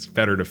 And it's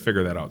better to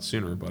figure that out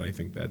sooner. But I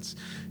think that's,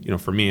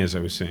 for me, as I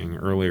was saying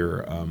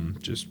earlier,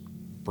 just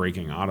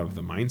breaking out of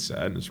the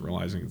mindset and just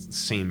realizing it's the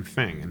same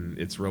thing. And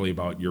it's really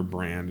about your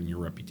brand and your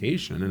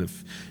reputation. And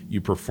if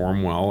you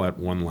perform well at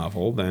one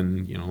level,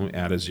 then,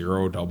 add a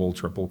zero, double,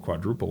 triple,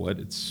 quadruple it.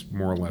 It's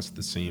more or less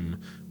the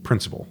same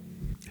principle.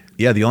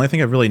 Yeah, the only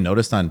thing I've really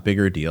noticed on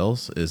bigger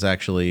deals is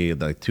actually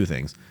like two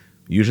things.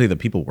 Usually the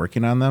people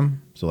working on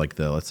them, so like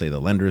let's say the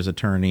lender's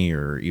attorney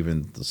or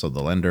even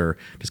the lender,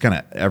 just kind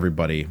of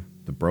everybody,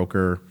 the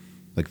broker,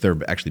 like they're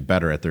actually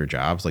better at their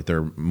jobs. Like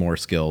they're more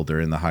skilled. They're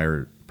in the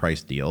higher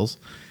price deals.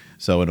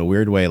 So in a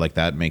weird way, like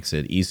that makes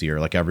it easier.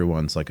 Like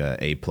everyone's like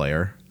a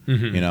player.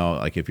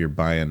 Like if you're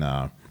buying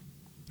a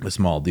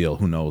small deal,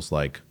 who knows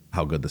like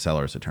how good the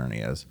seller's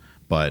attorney is.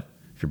 But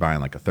if you're buying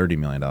like a $30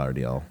 million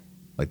deal,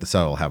 like the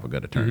seller will have a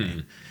good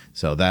attorney.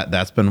 So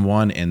that's been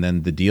one. And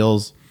then the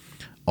deals,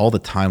 all the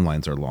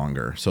timelines are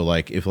longer. So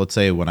like if let's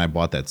say when I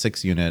bought that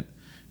 6 unit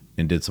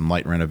and did some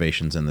light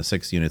renovations in the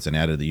 6 units and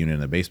added the unit in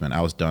the basement,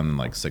 I was done in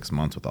like 6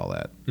 months with all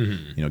that,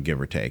 give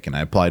or take. And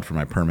I applied for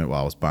my permit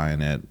while I was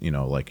buying it,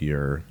 like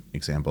your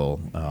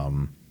example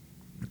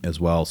as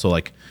well. So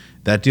like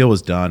that deal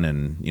was done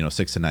in,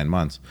 6 to 9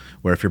 months,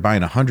 where if you're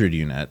buying a 100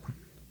 unit,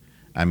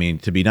 I mean,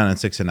 to be done in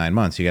 6 to 9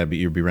 months, you'll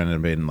be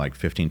renovating like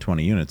 15,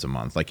 20 units a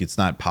month. Like it's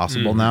not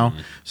possible now.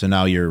 So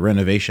now your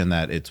renovation,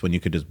 it's when you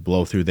could just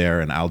blow through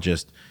there and I'll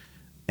just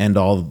end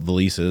all the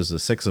leases, the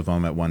 6 of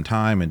them at one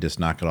time, and just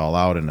knock it all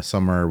out in the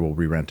summer. We'll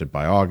re-rent it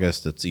by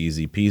August. It's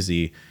easy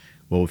peasy.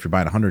 Well, if you're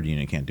buying a 100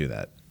 unit, you can't do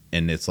that.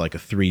 And it's like a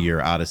 3-year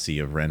odyssey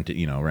of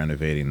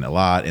renovating a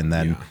lot. And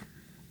then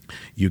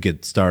you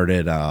get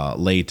started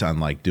late on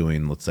like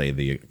doing, let's say,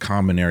 the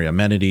common area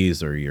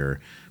amenities or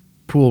your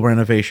pool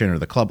renovation or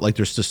the club. Like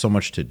there's just so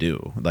much to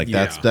do. Like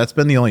that's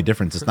been the only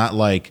difference. It's not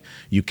like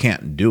you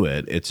can't do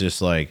it. It's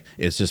just like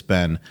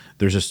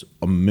there's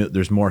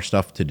more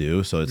stuff to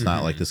do. So it's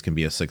not like this can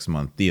be a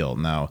 6-month deal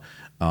now.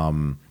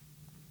 And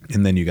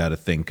then you got to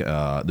think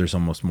there's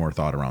almost more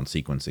thought around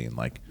sequencing.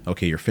 Like,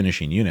 okay, you're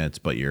finishing units,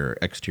 but your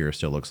exterior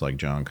still looks like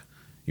junk.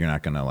 You're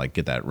not gonna like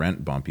get that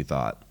rent bump you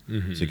thought. So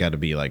you got to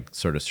be like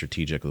sort of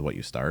strategic with what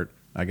you start.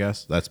 I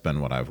guess that's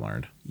been what I've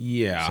learned.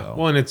 Yeah. So.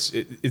 Well, and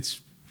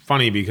it's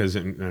funny because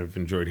I've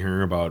enjoyed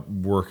hearing about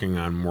working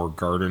on more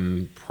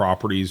garden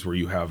properties where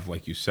you have,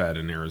 like you said,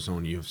 in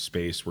Arizona, you have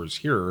space, whereas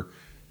here,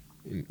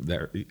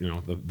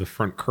 the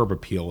front curb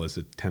appeal is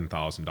a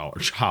 $10,000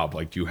 job.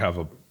 Like, do you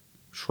have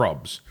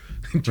shrubs?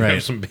 Do you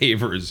have some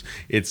pavers?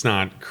 It's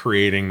not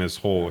creating this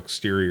whole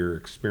exterior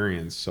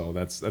experience. So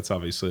that's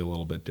obviously a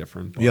little bit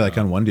different. But, like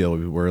on one deal,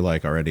 we were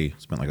like already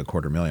spent like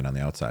 $250,000 on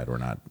the outside. We're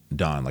not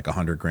done. Like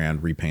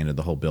 $100,000 repainted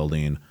the whole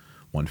building.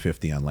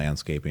 150 on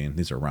landscaping.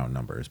 These are round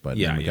numbers, but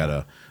we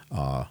gotta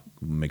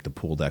make the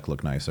pool deck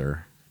look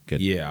nicer,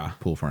 get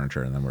pool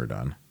furniture, and then we're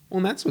done. Well,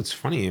 and that's what's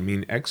funny. I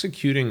mean,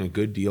 executing a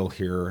good deal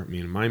here, I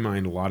mean, in my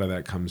mind, a lot of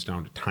that comes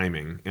down to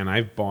timing. And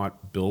I've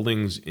bought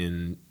buildings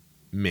in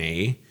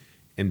May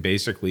and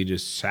basically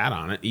just sat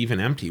on it, even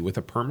empty, with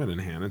a permit in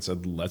hand and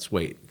said, let's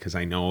wait, because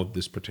I know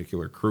this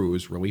particular crew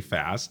is really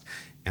fast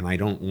and I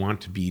don't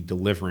want to be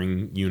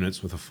delivering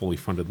units with a fully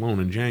funded loan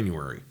in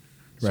January.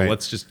 So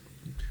let's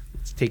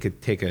take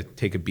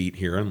a beat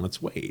here and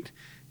let's wait.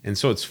 And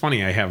so it's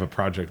funny, I have a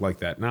project like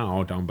that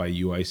now down by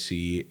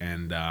UIC,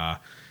 and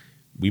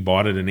we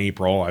bought it in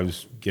April. I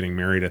was getting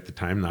married at the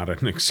time, not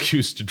an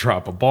excuse to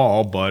drop a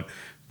ball, but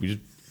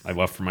I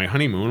left for my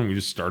honeymoon and we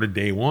just started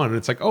day one. And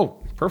it's like,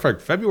 oh,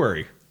 perfect,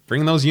 February,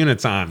 bring those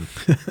units on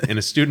in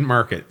a student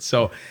market.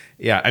 So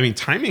yeah, I mean,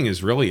 timing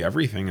is really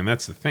everything. And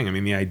that's the thing. I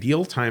mean, the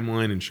ideal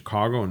timeline in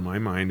Chicago, in my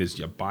mind, is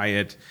you buy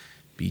it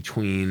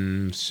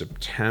between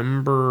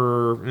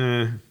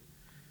September,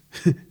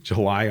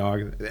 July,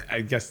 August.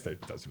 I guess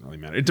that doesn't really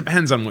matter. It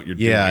depends on what you're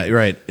doing. Yeah,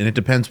 right. And it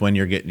depends when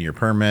you're getting your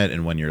permit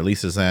and when your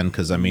lease is in.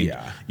 Because I mean,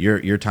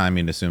 your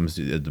timing assumes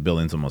the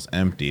building's almost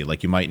empty.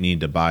 Like you might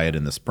need to buy it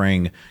in the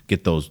spring,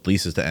 get those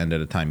leases to end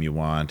at a time you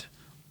want,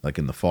 like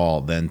in the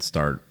fall, then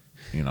start.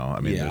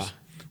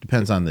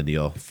 Depends on the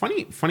deal.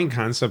 Funny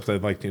concept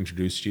I'd like to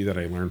introduce to you that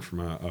I learned from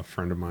a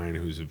friend of mine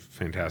who's a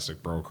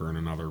fantastic broker and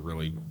another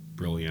really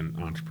brilliant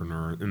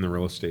entrepreneur in the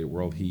real estate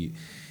world.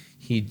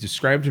 He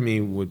described to me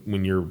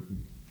when you're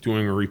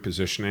doing a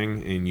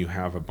repositioning and you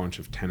have a bunch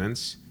of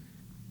tenants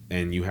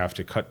and you have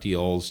to cut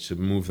deals to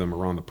move them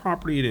around the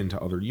property into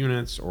other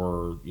units,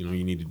 or you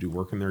need to do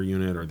work in their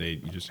unit, or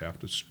you just have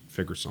to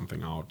figure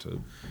something out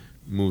to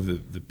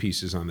move the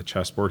pieces on the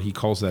chessboard. He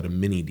calls that a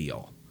mini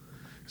deal.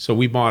 So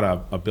we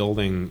bought a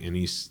building in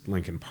East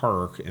Lincoln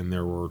Park, and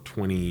there were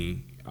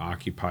 20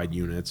 occupied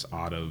units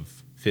out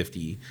of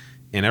 50.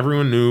 And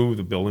everyone knew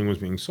the building was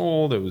being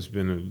sold. It was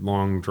been a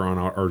long,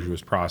 drawn-out,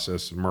 arduous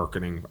process of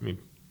marketing. I mean,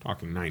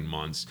 talking 9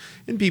 months.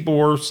 And people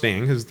were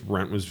staying because the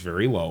rent was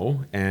very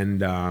low.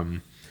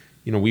 And,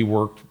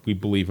 we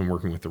believe in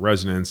working with the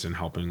residents and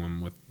helping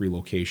them with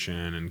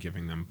relocation and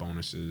giving them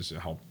bonuses to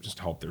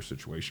help their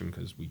situation,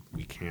 because we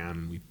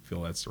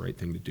feel that's the right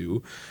thing to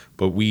do.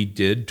 But we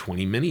did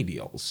 20 mini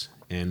deals.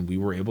 and we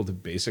were able to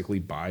basically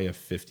buy a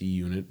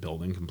 50-unit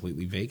building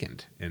completely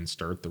vacant and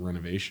start the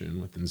renovation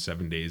within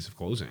 7 days of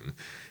closing.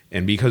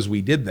 And because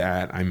we did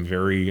that, I'm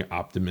very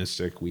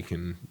optimistic we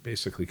can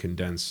basically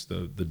condense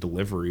the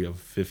delivery of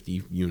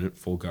 50-unit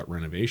full gut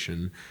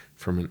renovation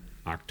from an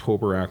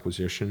October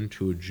acquisition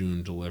to a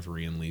June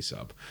delivery and lease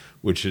up,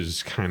 which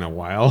is kind of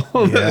wild.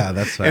 Yeah,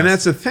 that's fast. And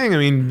that's the thing. I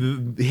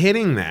mean,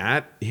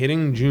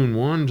 hitting June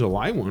 1,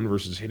 July 1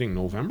 versus hitting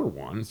November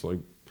 1, it's like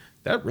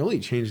that really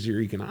changes your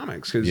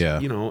economics because,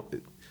 you know,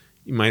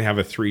 you might have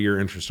a 3-year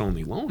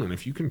interest-only loan, and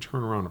if you can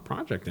turn around a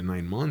project in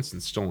 9 months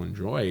and still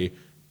enjoy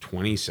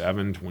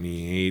 27,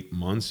 28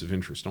 months of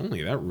interest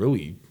only, that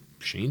really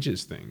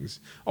changes things.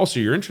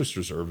 Also, your interest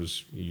reserve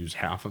is, you use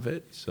half of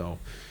it, so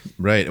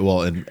right.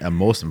 Well, and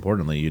most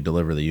importantly, you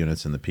deliver the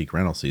units in the peak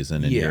rental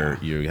season, and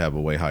you have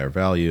a way higher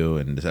value,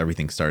 and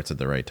everything starts at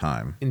the right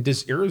time. And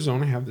does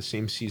Arizona have the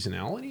same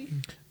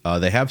seasonality?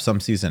 They have some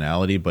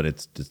seasonality, but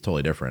it's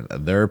totally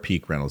different. Their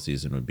peak rental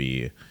season would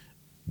be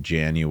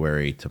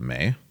January to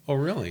May. Oh,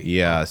 really?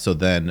 Yeah. So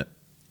then,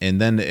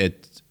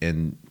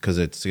 because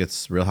it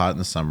gets real hot in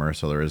the summer,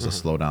 so there is a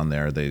slowdown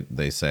there.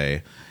 They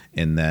say,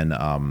 and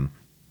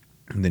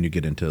then you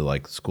get into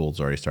like school's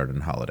already started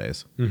and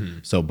holidays.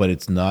 So, but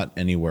it's not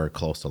anywhere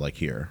close to like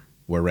here,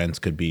 where rents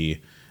could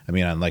be. I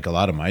mean, on like a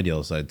lot of my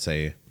deals, I'd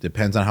say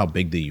depends on how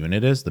big the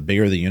unit is. The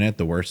bigger the unit,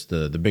 the worse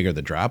the bigger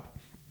the drop.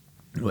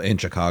 In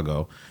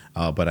Chicago,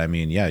 but I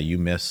mean, yeah, you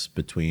miss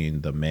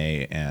between the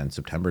May and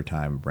September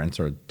time, rents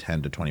are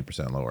 10 to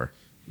 20% lower.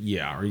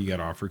 Yeah, or you got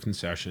to offer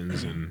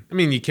concessions, and I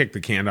mean, you kick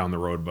the can down the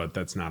road, but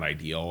that's not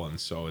ideal. And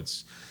so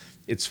it's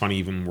funny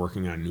even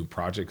working on new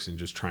projects and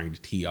just trying to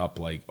tee up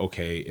like,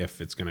 okay, if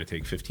it's going to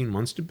take 15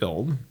 months to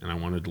build and I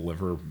want to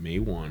deliver May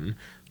 1,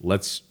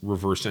 let's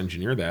reverse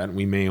engineer that.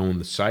 We may own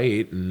the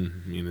site,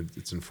 and I mean,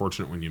 it's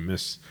unfortunate when you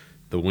miss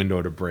the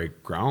window to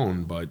break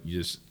ground, but you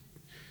just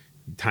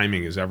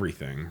timing is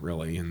everything,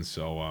 really. And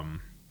so,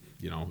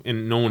 you know,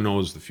 and no one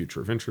knows the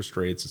future of interest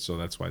rates. And so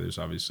that's why there's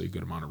obviously a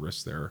good amount of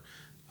risk there,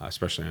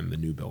 especially on the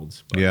new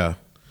builds. But, yeah.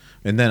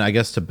 And then I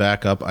guess to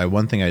back up,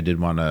 one thing I did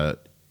want to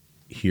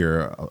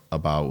hear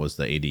about was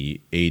the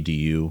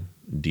ADU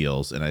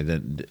deals. And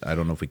I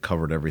don't know if we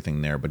covered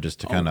everything there, but just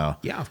to kind of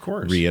of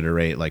course,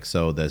 reiterate, like,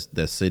 so the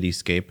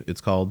Cityscape,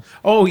 it's called.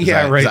 Oh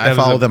yeah, right. I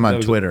follow them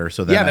on Twitter.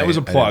 So that was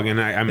a plug.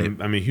 And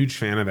I'm a huge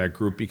fan of that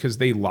group because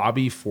they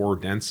lobby for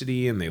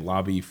density and they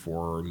lobby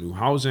for new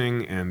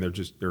housing, and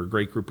they're a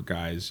great group of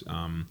guys.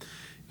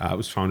 It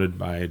was founded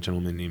by a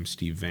gentleman named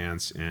Steve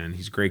Vance, and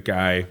he's a great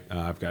guy.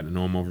 I've gotten to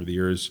know him over the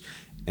years.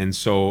 And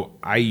so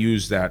I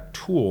use that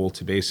tool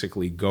to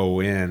basically go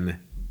in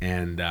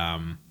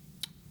and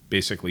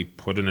basically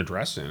put an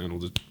address in. It'll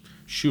just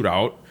shoot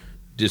out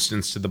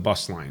distance to the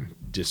bus line,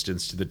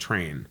 distance to the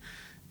train.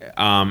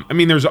 I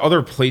mean, there's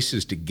other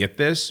places to get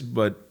this,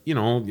 but you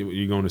know,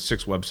 you go into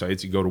 6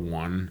 websites, you go to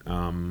one.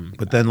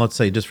 But then let's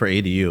say just for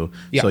ADU,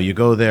 so you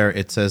go there,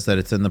 it says that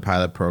it's in the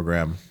pilot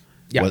program.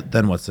 Yeah.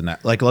 Then what's the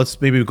next? Like, let's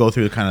maybe go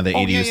through kind of the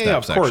ADU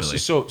steps. Of course.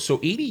 Actually. So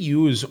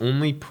ADU is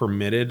only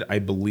permitted, I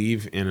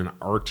believe, in an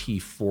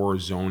RT4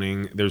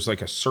 zoning. There's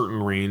like a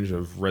certain range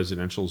of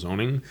residential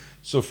zoning.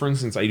 So, for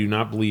instance, I do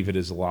not believe it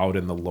is allowed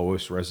in the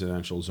lowest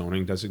residential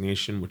zoning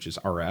designation, which is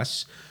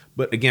RS.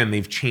 But again,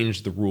 they've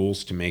changed the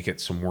rules to make it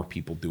so more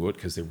people do it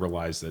because they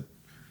realize that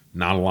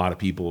not a lot of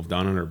people have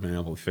done it or been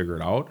able to figure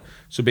it out.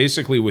 So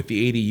basically with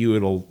the ADU,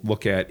 it'll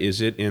look at,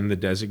 is it in the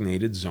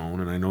designated zone?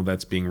 And I know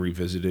that's being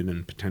revisited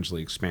and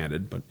potentially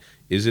expanded, but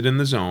is it in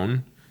the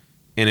zone?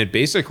 And it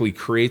basically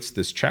creates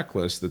this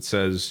checklist that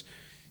says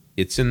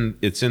it's in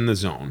the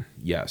zone.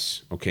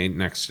 Yes. Okay.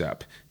 Next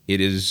step. It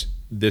is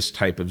this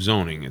type of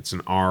zoning. It's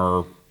an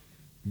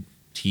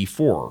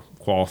RT4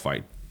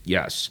 qualified.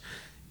 Yes.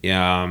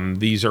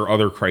 These are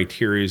other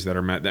criteria that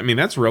are met. I mean,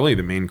 that's really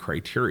the main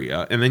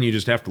criteria. And then you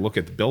just have to look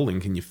at the building.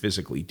 Can you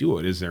physically do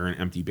it? Is there an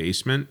empty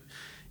basement?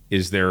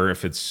 Is there,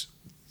 if it's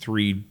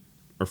 3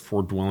 or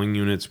 4 dwelling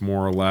units,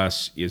 more or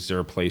less, is there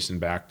a place in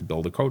back to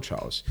build a coach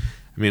house?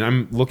 I mean,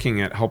 I'm looking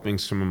at helping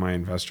some of my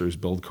investors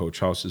build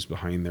coach houses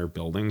behind their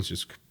buildings,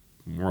 just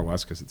more or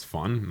less because it's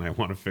fun and I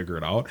want to figure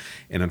it out.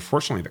 And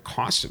unfortunately, the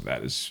cost of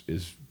that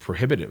is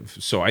prohibitive.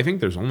 So I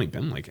think there's only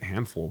been like a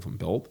handful of them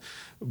built.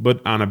 But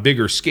on a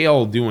bigger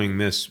scale, doing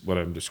this, what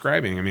I'm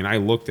describing, I mean, I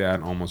looked at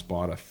and almost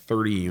bought a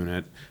 30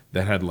 unit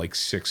that had like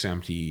 6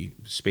 empty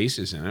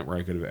spaces in it where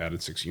I could have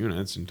added 6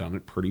 units and done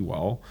it pretty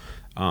well.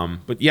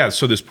 But yeah,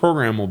 so this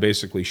program will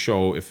basically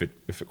show if it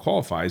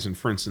qualifies. And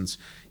for instance,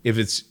 if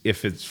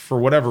it's for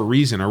whatever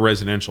reason a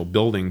residential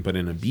building but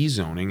in a B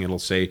zoning, it'll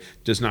say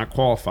does not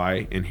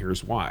qualify and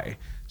here's why.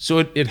 So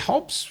it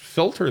helps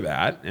filter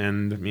that.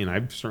 And I mean,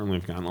 I've certainly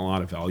gotten a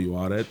lot of value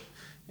out of it.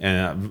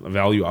 And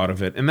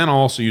then I'll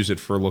also use it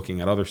for looking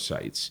at other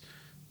sites.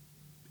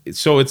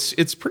 So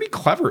it's pretty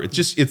clever.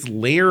 It's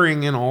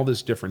layering in all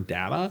this different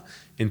data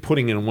and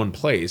putting it in one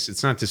place.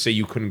 It's not to say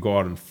you couldn't go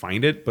out and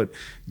find it, but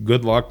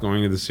good luck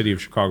going to the City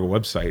of Chicago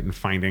website and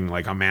finding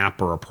like a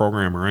map or a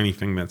program or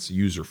anything that's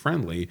user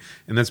friendly.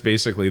 And that's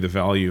basically the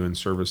value and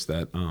service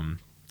that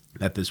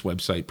that this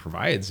website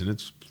provides, and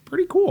it's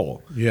pretty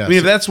cool. Yeah. I mean,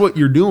 if that's what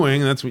you're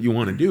doing, that's what you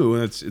want to do,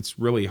 it's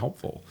really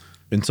helpful.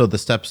 And so the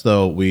steps,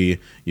 though, you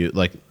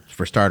like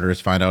for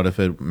starters, find out if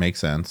it makes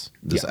sense.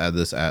 Just add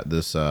this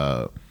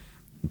plugin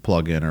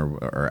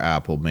or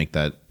app will make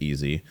that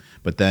easy.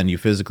 But then you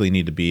physically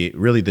need to be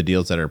really the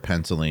deals that are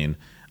penciling.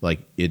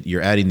 Like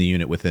you're adding the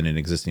unit within an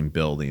existing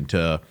building.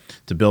 To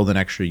build an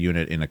extra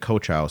unit in a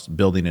coach house,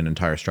 building an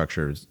entire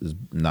structure is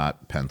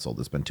not penciled.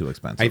 It's been too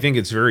expensive. I think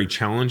it's very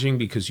challenging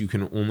because you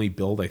can only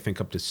build, I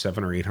think, up to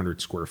 700 or 800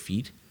 square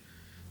feet.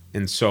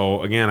 And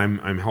so, again,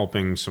 I'm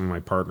helping some of my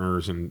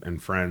partners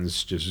and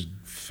friends just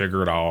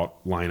figure it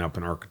out, line up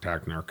an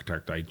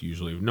architect I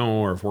usually know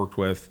or have worked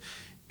with,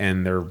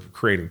 and they're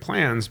creating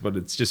plans, but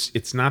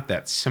it's not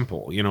that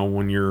simple. You know,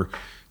 when you're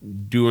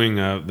doing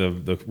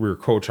the rear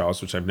coach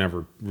house, which I've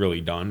never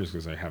really done just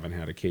because I haven't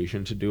had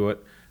occasion to do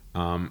it.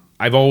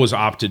 I've always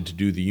opted to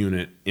do the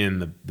unit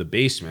in the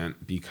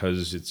basement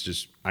because it's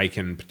just, I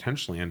can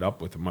potentially end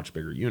up with a much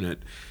bigger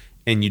unit,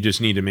 and you just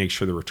need to make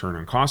sure the return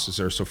on cost is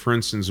there. So for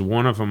instance,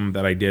 one of them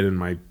that I did in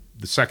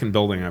the second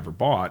building I ever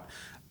bought,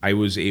 I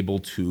was able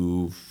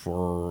to,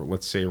 for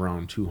let's say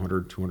around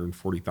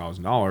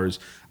 $240,000,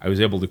 I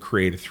was able to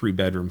create a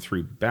 3-bedroom,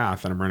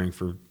 3-bath, and I'm renting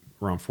for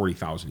around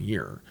 $40,000 a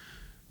year.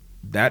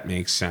 That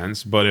makes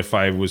sense. But if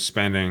I was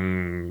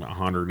spending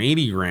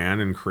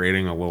 $180,000 and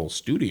creating a little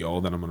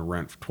studio that I'm going to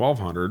rent for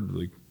 $1,200,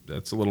 like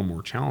that's a little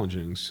more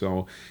challenging.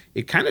 So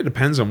it kind of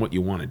depends on what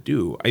you want to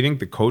do. I think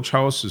the coach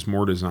house is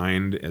more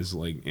designed as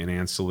like an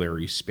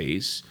ancillary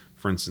space.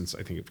 For instance,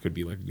 I think it could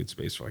be like a good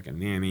space for like a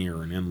nanny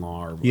or an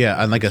in-law. Or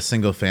on like a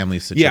single family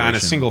situation. Yeah, on a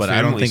single family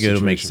situation. But I don't think it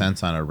would make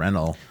sense on a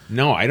rental.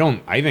 No, I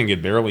don't. I think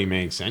it barely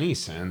makes any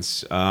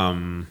sense.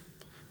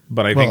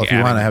 But I well, think if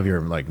you want to have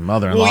your like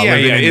mother-in-law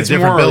living in a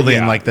different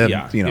building, like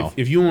that, you know,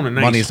 if you own a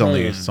nice money's home,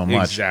 only so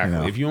much. Exactly.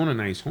 You know? If you own a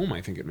nice home,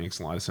 I think it makes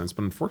a lot of sense.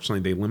 But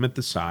unfortunately, they limit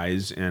the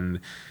size, and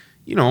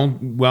you know,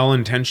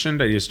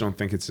 well-intentioned. I just don't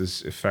think it's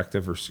as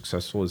effective or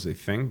successful as they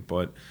think.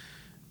 But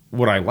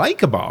what I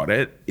like about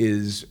it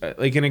is,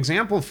 like an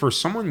example for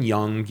someone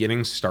young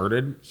getting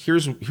started.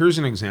 Here's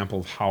an example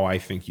of how I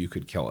think you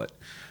could kill it.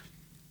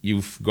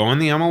 You go on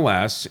the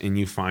MLS and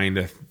you find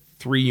a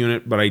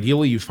 3-unit, but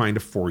ideally you find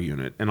a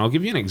 4-unit. And I'll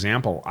give you an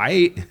example.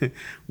 I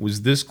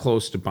was this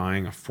close to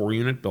buying a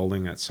 4-unit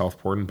building at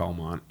Southport and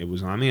Belmont. It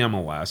was on the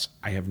MLS.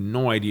 I have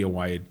no idea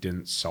why it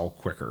didn't sell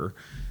quicker,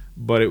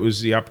 but it was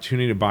the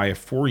opportunity to buy a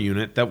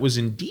 4-unit that was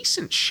in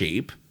decent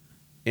shape,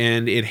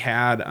 and it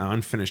had an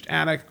unfinished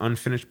attic,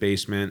 unfinished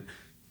basement,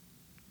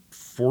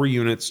 4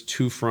 units,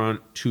 2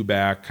 front, 2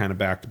 back, kind of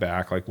back to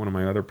back, like one of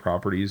my other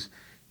properties.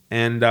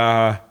 And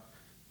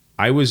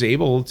I was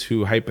able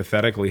to,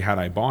 hypothetically, had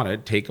I bought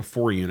it, take a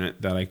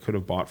 4-unit that I could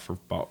have bought for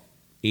about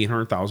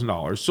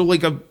 $800,000. So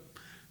like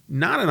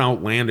not an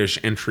outlandish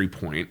entry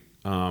point,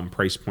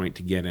 price point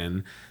to get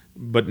in,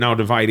 but now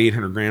divide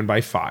 $800,000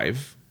 by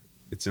 5.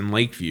 It's in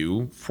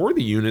Lakeview. For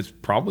the units,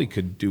 probably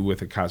could do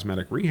with a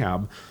cosmetic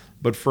rehab,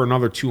 but for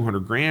another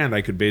 $200,000,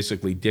 I could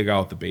basically dig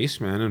out the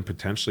basement and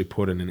potentially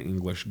put in an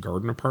English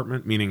garden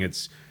apartment, meaning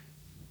it's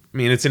an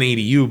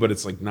ADU, but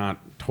it's like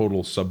not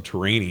total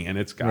subterranean.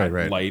 It's got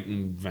light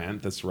and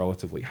vent that's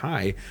relatively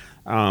high.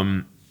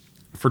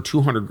 For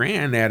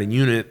 $200,000, add a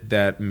unit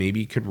that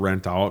maybe could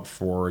rent out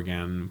for,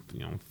 again,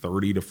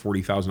 $30,000 to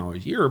 $40,000 a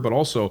year. But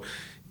also,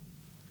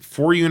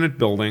 4-unit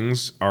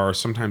buildings are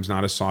sometimes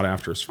not as sought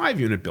after as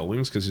 5-unit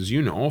buildings because, as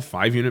you know, a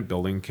 5-unit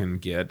building can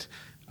get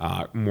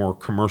more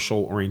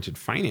commercial-oriented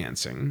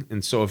financing.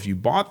 And so, if you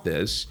bought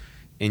this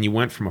and you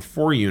went from a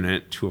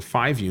 4-unit to a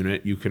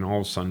 5-unit, you can all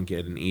of a sudden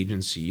get an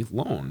agency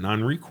loan,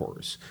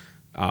 non-recourse.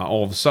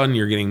 All of a sudden,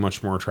 you're getting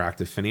much more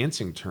attractive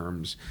financing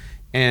terms.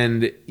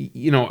 And,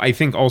 I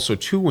think also,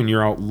 too, when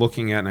you're out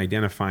looking at and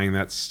identifying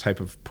that type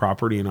of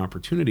property and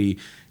opportunity,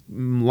 a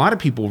lot of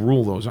people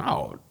rule those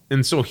out.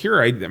 And so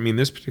here,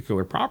 this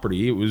particular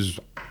property, it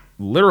was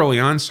literally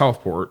on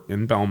Southport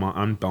in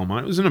Belmont.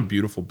 It was in a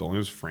beautiful building. It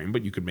was framed,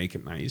 but you could make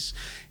it nice.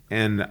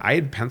 And I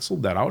had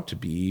penciled that out to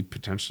be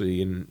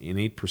potentially an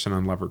 8%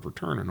 unlevered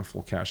return and a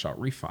full cash out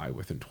refi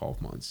within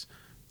 12 months.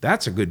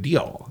 That's a good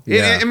deal.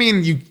 Yeah.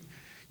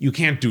 You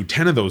can't do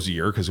 10 of those a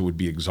year because it would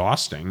be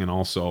exhausting. And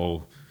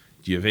also,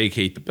 do you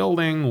vacate the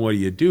building? What do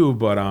you do?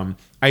 But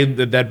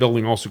that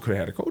building also could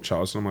have had a coach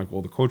house. And I'm like,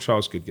 well, the coach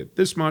house could get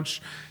this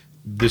much.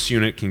 This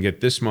unit can get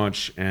this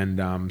much.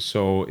 And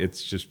so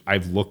it's just,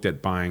 I've looked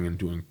at buying and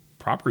doing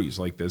properties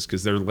like this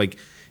because they're like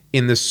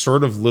in this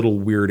sort of little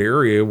weird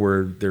area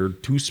where they're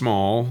too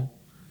small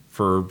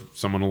for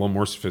someone a little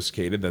more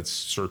sophisticated that's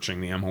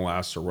searching the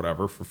MLS or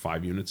whatever for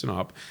 5 units and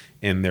up.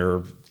 And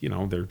they're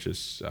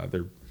just,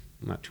 they're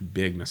not too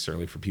big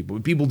necessarily for people.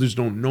 But people just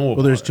don't know about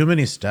Well, there's it. too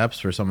many steps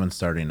for someone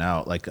starting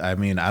out. Like, I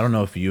don't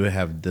know if you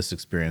have this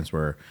experience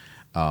where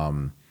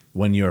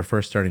when you're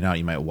first starting out,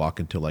 you might walk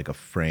into like a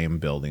frame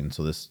building.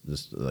 So this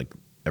like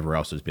everywhere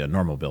else would be a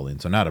normal building.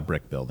 So not a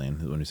brick building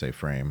when you say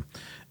frame.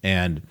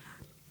 And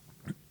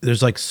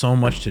there's like so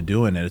much to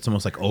do in it. It's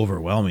almost like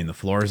overwhelming. The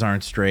floors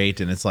aren't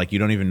straight and it's like you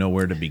don't even know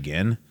where to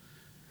begin.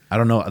 I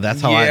don't know.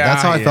 That's how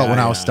I felt when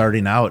I was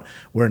starting out,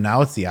 where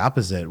now it's the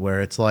opposite,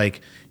 where it's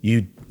like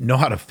you know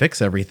how to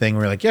fix everything.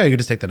 We're like, yeah, you could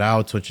just take that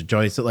out, switch the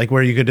joints, like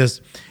where you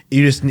just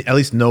at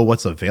least know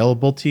what's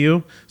available to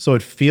you. So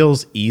it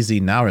feels easy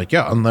now. We're like,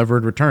 yeah,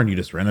 unlevered return. You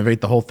just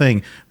renovate the whole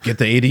thing, get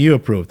the ADU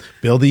approved,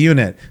 build a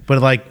unit.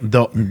 But like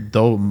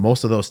though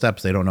most of those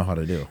steps they don't know how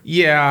to do.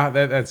 Yeah,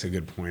 that's a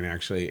good point.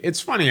 Actually,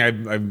 it's funny.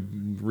 I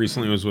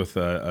recently was with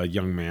a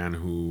young man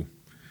who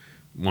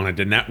wanted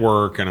to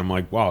network, and I'm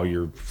like, wow,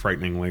 you're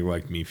frighteningly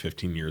like me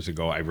 15 years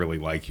ago. I really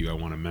like you. I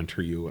want to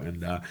mentor you.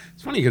 And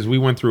it's funny because we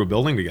went through a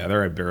building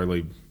together. I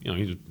barely,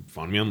 he just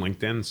found me on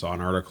LinkedIn, saw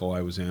an article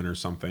I was in or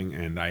something,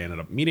 and I ended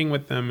up meeting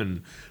with them,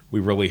 and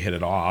we really hit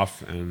it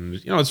off. And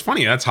it's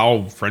funny. That's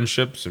how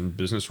friendships and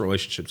business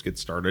relationships get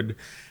started.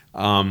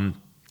 But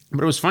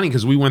it was funny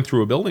because we went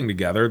through a building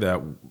together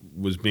that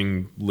was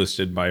being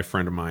listed by a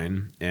friend of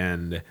mine,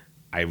 and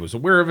I was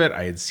aware of it.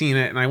 I had seen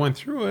it, and I went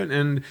through it,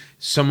 and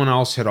someone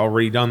else had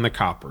already done the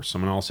copper.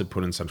 Someone else had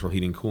put in central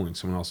heating, cooling.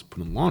 Someone else had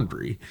put in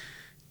laundry.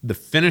 The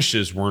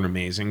finishes weren't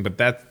amazing, but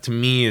that to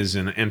me is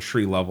an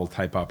entry-level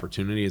type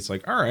opportunity. It's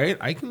like, all right,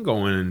 I can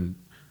go in and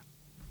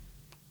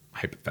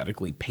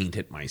hypothetically paint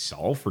it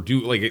myself or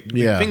do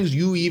things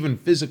you even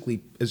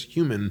physically as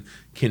human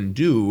can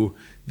do.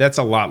 That's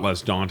a lot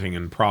less daunting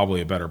and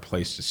probably a better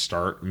place to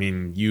start. I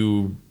mean,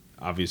 you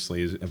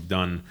obviously have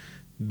done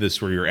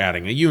this where you're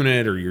adding a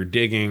unit or you're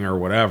digging or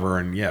whatever,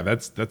 and yeah,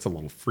 that's a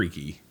little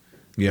freaky.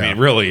 Yeah, I mean,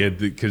 really,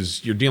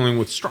 because you're dealing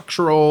with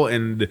structural,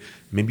 and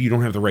maybe you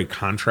don't have the right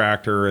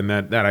contractor, and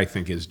that I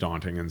think is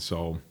daunting, and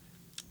so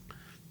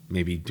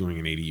maybe doing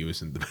an ADU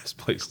isn't the best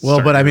place to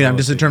start. But I mean, I'm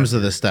just in terms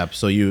of the steps.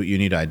 So you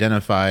need to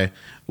identify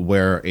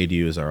where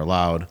ADUs are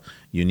allowed.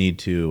 You need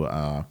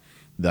to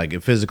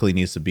it physically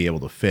needs to be able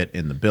to fit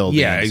in the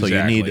building. Yeah, exactly.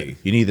 So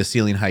you need the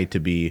ceiling height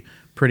to be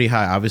pretty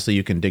high. Obviously,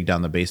 you can dig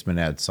down the basement,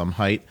 add some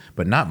height,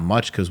 but not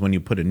much, because when you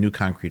put a new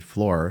concrete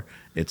floor,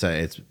 it's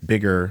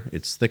bigger,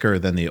 it's thicker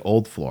than the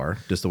old floor,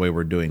 just the way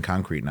we're doing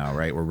concrete now,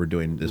 right? Where we're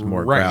doing this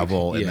more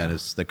gravel and then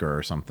it's thicker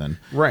or something.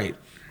 Right.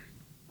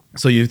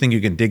 So you think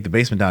you can dig the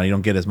basement down, you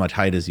don't get as much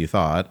height as you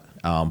thought.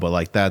 But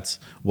like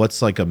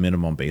what's like a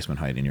minimum basement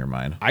height in your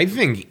mind? I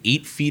think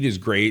 8 feet is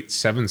great.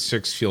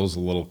 7.6 feels a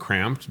little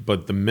cramped,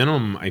 but the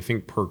minimum I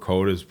think per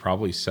code is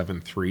probably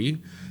 7.3.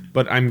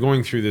 But I'm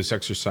going through this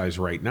exercise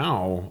right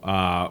now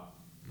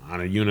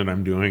on a unit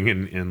I'm doing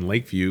in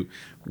Lakeview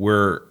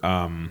where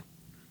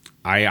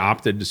I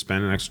opted to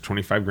spend an extra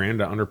 $25,000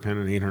 to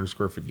underpin an 800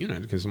 square foot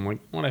unit because I'm like,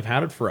 I've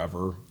had it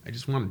forever. I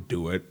just want to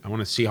do it. I want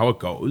to see how it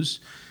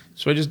goes.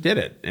 So I just did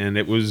it. And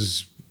it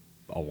was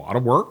a lot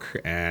of work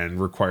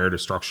and required a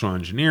structural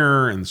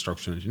engineer. And the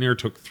structural engineer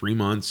took 3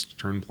 months to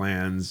turn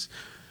plans.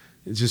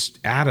 It just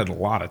added a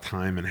lot of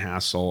time and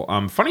hassle.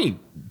 Funny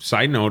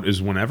side note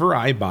is whenever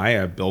I buy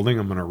a building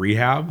I'm going to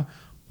rehab,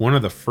 one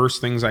of the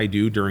first things I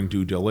do during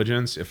due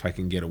diligence, if I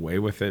can get away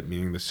with it,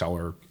 meaning the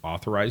seller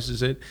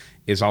authorizes it,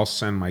 is I'll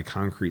send my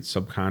concrete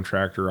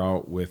subcontractor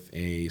out with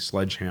a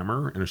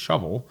sledgehammer and a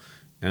shovel,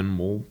 and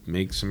we'll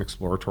make some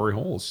exploratory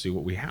holes, see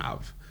what we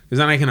have. Because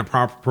then I can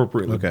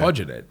appropriately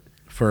budget it.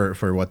 For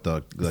what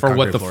the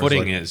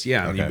footing is.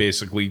 Yeah, and you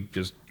basically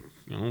just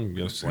get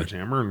a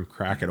sledgehammer and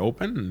crack it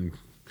open and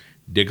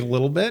dig a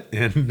little bit,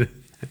 and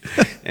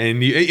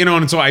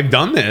and so I've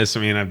done this.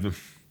 I mean,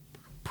 I've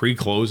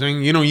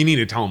pre-closing. You need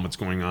to tell them what's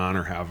going on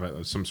or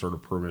have some sort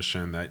of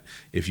permission that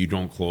if you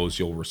don't close,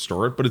 you'll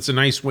restore it. But it's a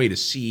nice way to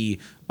see,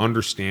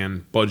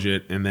 understand,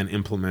 budget, and then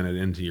implement it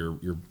into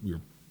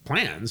your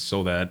plans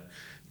so that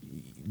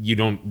you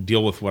don't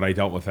deal with what I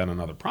dealt with at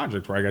another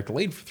project where I got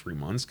delayed for 3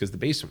 months because the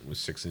basement was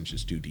 6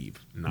 inches too deep,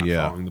 not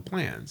following the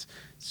plans.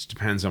 It just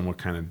depends on what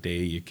kind of day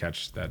you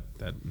catch that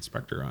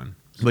inspector on.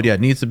 So. But yeah, it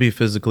needs to be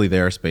physically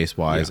there space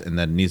wise, and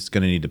then going to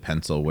need to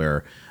pencil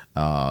where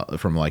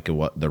from like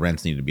what the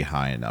rents need to be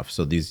high enough.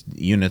 So these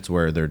units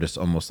where they're just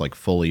almost like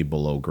fully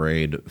below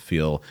grade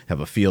have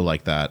a feel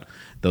like that.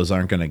 Those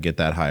aren't going to get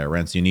that higher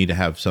rents. You need to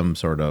have some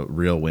sort of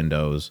real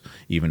windows,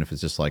 even if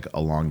it's just like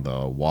along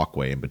the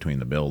walkway in between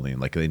the building.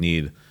 Like they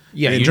need,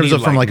 in terms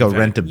of from like a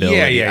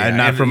rentability, and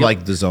not from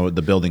like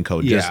the building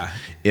code. Just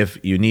if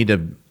you need to,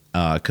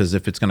 because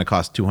if it's going to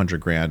cost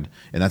 $200,000,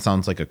 and that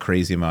sounds like a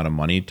crazy amount of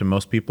money to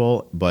most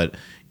people, but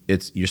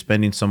you're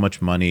spending so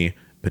much money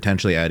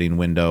potentially adding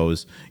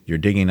windows, you're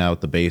digging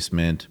out the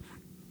basement,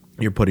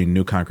 you're putting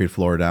new concrete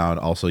floor down.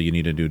 Also, you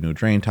need to do new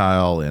drain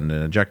tile and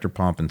an ejector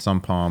pump and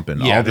sump pump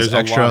and all this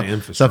extra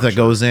stuff that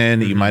goes in.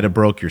 Mm-hmm. You might have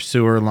broke your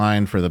sewer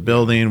line for the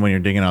building when you're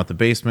digging out the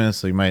basement.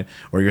 So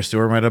or your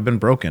sewer might have been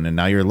broken, and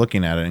now you're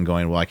looking at it and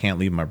going, well, I can't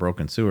leave my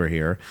broken sewer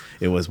here.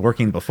 It was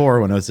working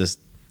before when it was just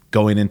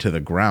going into the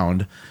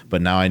ground,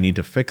 but now I need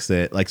to fix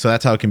it. So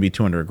that's how it can be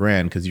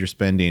 $200,000, because you're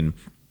spending,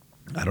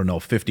 I don't know,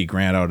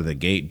 $50,000 out of the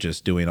gate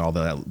just doing all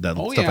that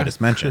stuff I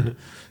just mentioned.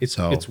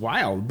 It's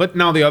wild. But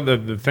now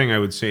the thing I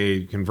would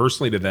say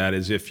conversely to that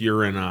is if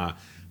you're in a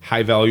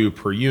high value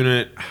per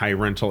unit, high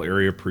rental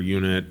area per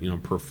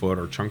unit, per foot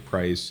or chunk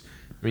price,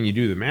 I mean, you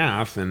do the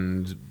math,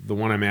 and the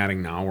one I'm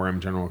adding now, where I'm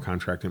general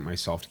contracting it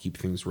myself to keep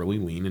things really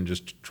lean and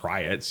just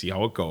try it, see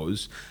how it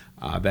goes.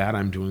 That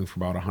I'm doing for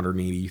about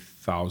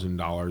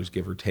 $180,000,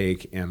 give or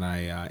take, and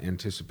I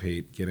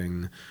anticipate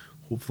getting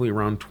hopefully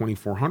around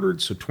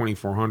 2,400. So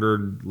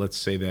 2,400, let's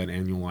say that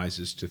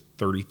annualizes to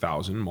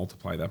 30,000.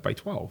 Multiply that by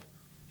 12.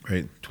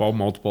 Right. 12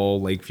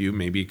 multiple Lakeview,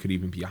 maybe it could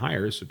even be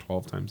higher. So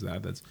 12 times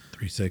that, that's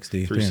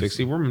 360.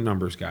 360. We're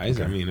numbers guys.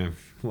 Okay. I mean, I'm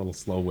a little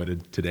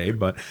slow-witted today,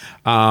 but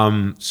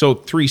so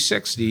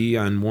 360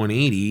 on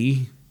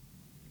 180.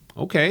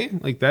 Okay,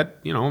 like that,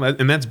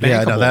 and that's bankable.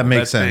 Yeah, no, that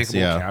makes sense.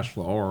 Yeah, cash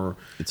flow, or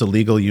it's a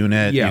legal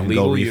unit. Yeah, you can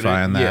legal go refi unit.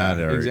 on that.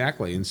 Yeah,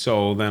 exactly. And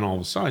so then all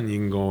of a sudden you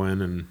can go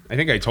in, and I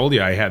think I told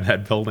you I had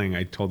that building.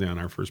 I told you on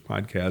our first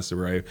podcast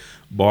where I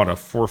bought a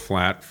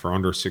 4-flat for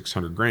under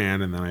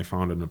 $600,000, and then I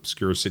found an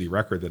obscure city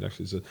record that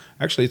actually said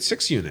it's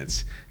 6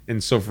 units.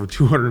 And so for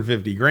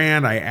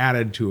 $250,000, I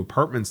added 2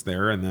 apartments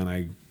there, and then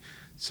I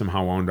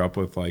somehow wound up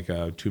with like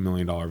a $2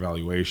 million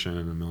valuation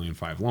and $1.5 million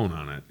loan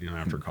on it,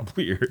 after a couple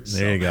of years.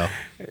 There you go.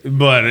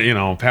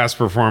 But, past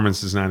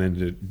performance is not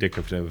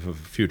indicative of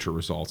future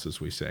results,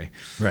 as we say.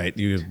 Right.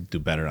 You do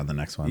better on the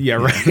next one. Yeah,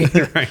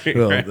 right.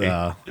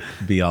 We'll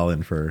be all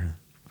in for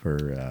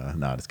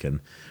no, just kidding.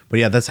 But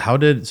yeah,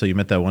 so you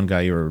met that one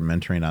guy you were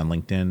mentoring on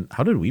LinkedIn.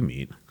 How did we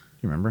meet?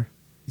 You remember?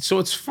 So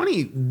it's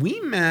funny. We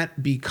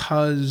met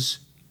because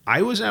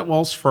I was at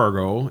Wells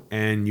Fargo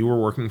and you were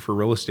working for a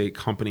real estate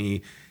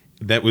company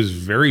that was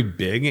very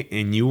big,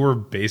 and you were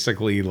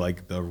basically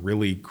like the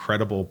really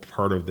credible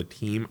part of the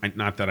team.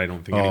 Not that I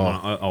don't think anyone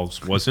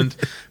else wasn't,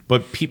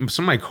 but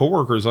some of my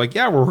coworkers were like,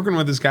 yeah, we're working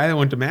with this guy that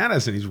went to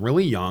Madison. He's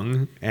really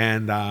young.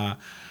 And I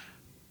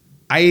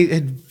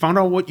had found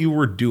out what you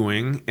were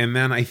doing, and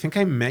then I think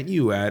I met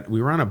you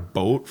we were on a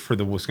boat for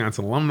the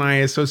Wisconsin Alumni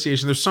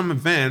Association. There's some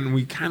event, and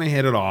we kind of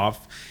hit it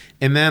off.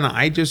 And then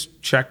I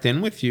just checked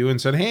in with you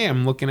and said, hey,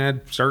 I'm looking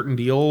at certain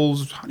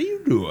deals. How do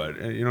you do it?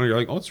 And, you're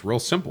like, oh, it's real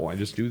simple. I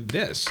just do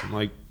this. I'm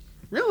like,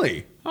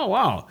 really? Oh,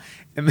 wow.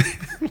 And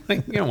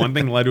then, one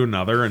thing led to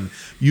another. And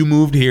you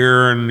moved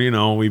here, and,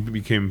 we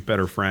became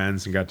better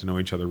friends and got to know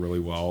each other really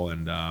well.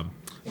 And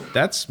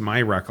that's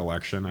my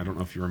recollection. I don't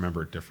know if you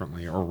remember it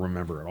differently or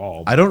remember at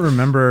all. I don't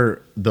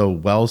remember the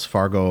Wells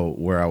Fargo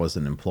where I was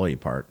an employee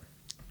part.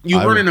 You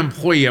weren't an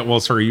employee at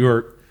Wells Fargo. You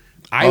were...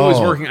 I was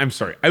working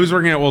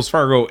at Wells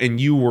Fargo,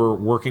 and you were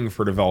working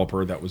for a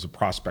developer that was a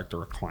prospect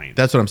or a client.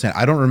 That's what I'm saying.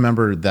 I don't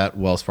remember that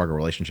Wells Fargo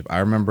relationship.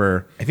 I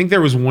think there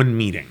was one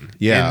meeting.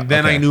 Yeah. And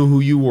then I knew who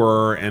you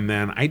were, and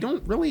then I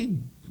don't really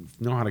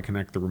know how to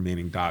connect the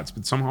remaining dots,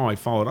 but somehow I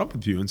followed up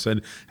with you and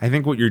said, I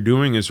think what you're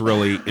doing is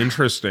really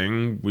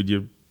interesting. Did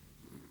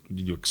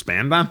you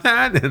expand on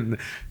that? And,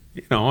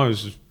 I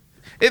was just...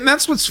 And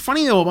that's what's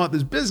funny though about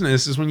this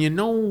business is when you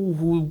know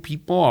who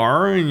people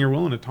are and you're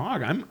willing to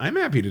talk. I'm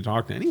happy to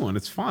talk to anyone.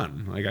 It's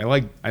fun. Like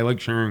I like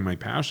sharing my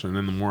passion,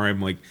 and the more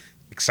I'm like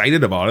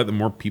excited about it, the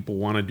more people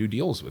want to do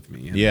deals with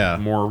me. And yeah,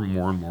 more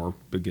and more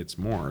begets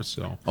more.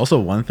 So also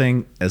one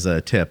thing as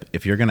a tip,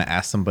 if you're gonna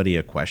ask somebody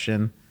a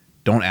question,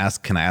 don't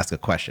ask, can I ask a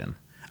question?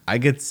 I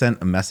get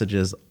sent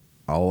messages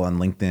all on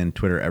LinkedIn,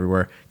 Twitter,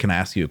 everywhere. Can I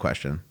ask you a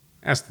question?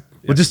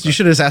 You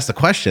should have just asked the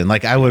question.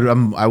 Like I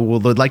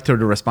would like to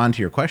respond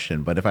to your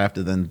question, but if I have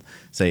to then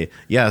say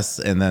yes,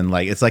 and then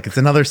it's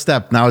another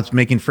step. Now it's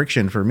making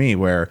friction for me.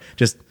 Where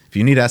just if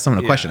you need to ask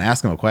someone a question,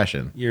 ask them a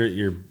question.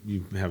 You're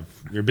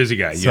a busy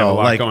guy. You have a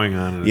lot going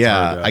on. And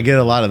I get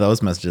a lot of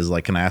those messages.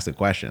 Like, can I ask a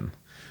question?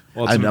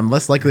 Well, I'm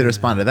less likely to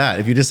respond to that.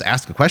 If you just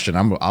ask a question,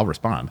 I'll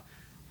respond.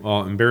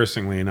 Well,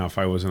 embarrassingly enough,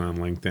 I wasn't on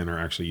LinkedIn or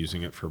actually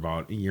using it for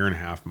about a year and a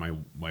half. My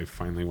wife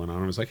finally went on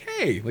and was like,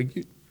 "Hey,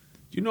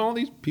 do you know all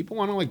these people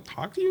want to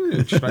talk to you?"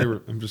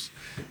 And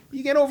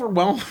you get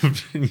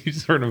overwhelmed and you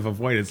sort of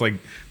avoid it. It's like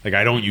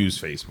I don't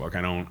use Facebook.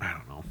 I don't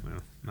know.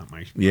 Not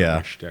my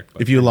shtick.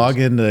 If you don't log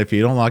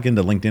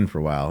into LinkedIn for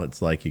a while,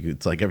 it's like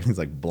everything's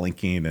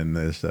blinking and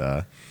there's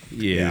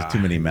too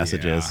many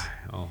messages. Yeah.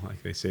 Well,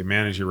 like they say,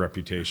 manage your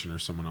reputation or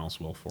someone else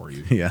will for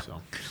you. Yeah. So.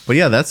 But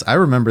yeah, I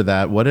remember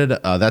that. What did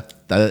that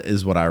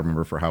is what I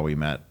remember for how we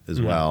met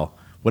as well.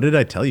 What did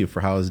I tell you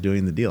for how I was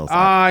doing the deals?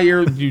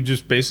 You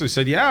just basically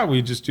said, yeah,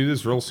 we just do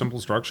this real simple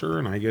structure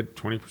and I get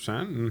 20%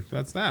 and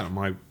that's that. I'm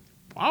like,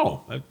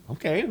 wow,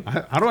 okay.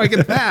 How do I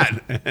get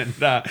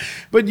that?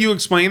 But you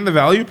explained the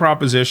value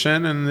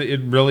proposition, and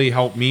it really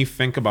helped me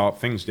think about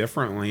things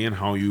differently and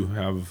how you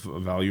have a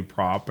value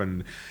prop.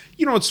 And,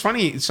 it's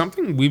funny. It's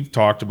something we've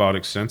talked about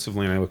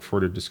extensively, and I look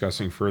forward to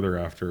discussing further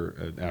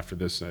after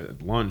this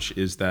at lunch,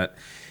 is that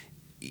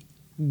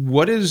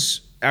what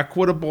is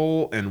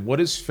equitable and what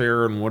is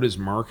fair and what is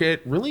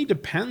market really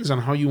depends on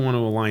how you want to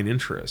align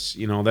interests.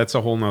 That's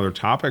a whole nother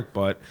topic,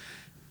 but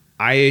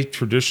I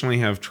traditionally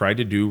have tried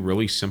to do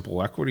really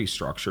simple equity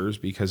structures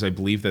because I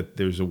believe that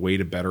there's a way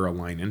to better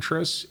align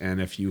interests. And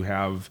if you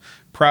have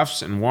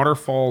prefs and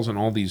waterfalls and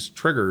all these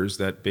triggers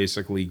that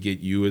basically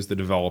get you as the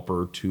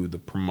developer to the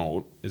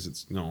promote, as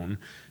it's known,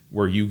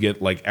 where you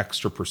get like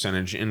extra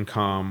percentage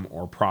income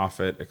or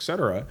profit, et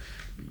cetera,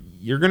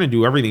 you're going to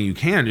do everything you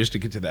can just to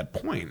get to that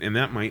point. And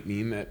that might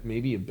mean that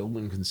maybe a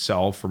building can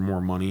sell for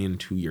more money in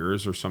 2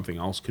 years, or something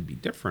else could be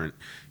different.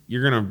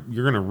 You're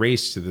going to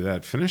race to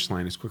that finish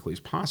line as quickly as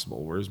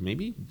possible. Whereas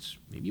maybe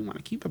you want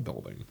to keep a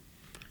building.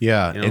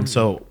 Yeah. You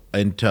know?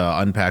 And to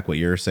unpack what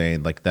you're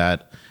saying, like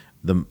that,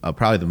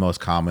 probably the most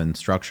common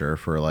structure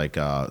for like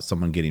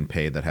someone getting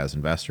paid that has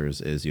investors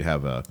is you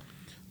have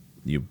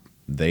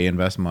they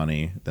invest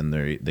money, then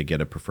they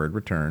get a preferred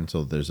return.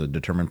 So there's a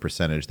determined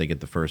percentage. They get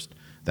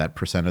that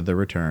percent of the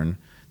return.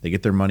 They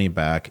get their money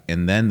back,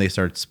 and then they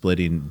start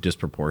splitting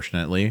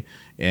disproportionately.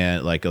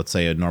 And like, let's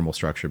say a normal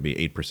structure would be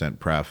 8%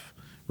 pref,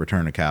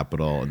 return of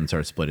capital, and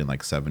start splitting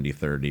like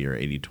 70-30 or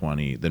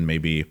 80-20. Then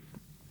maybe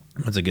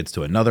once it gets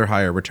to another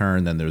higher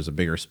return, then there's a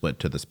bigger split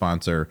to the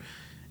sponsor.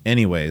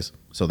 Anyways,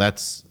 so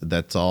that's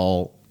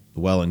all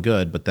well and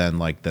good, but then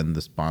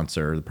the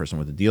sponsor, the person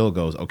with the deal,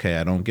 goes, okay,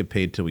 I don't get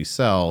paid till we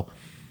sell.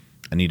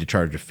 I need to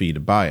charge a fee to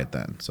buy it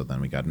then. So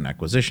then we got an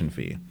acquisition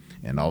fee.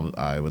 And I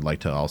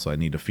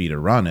need a fee to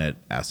run it,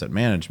 asset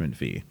management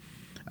fee.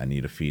 I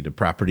need a fee to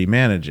property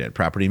manage it,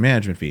 property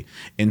management fee.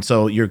 And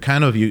so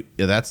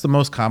that's the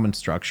most common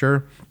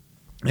structure.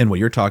 And what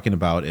you're talking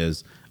about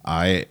is,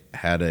 I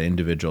had an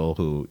individual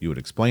who you would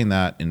explain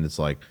that, and it's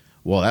like,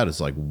 well, that is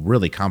like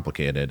really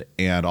complicated.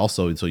 And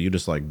also, so you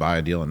just like buy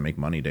a deal and make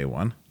money day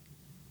one.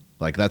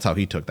 Like, that's how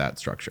he took that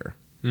structure.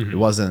 Mm-hmm. It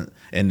wasn't,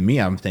 and me,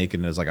 I'm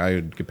thinking is like, I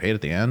would get paid at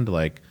the end.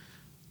 Like,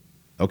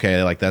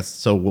 okay, like that's,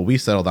 so what we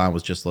settled on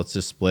was let's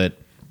just split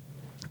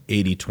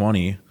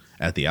 80-20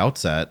 at the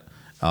outset.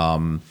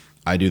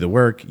 I do the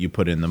work, you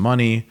put in the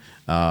money,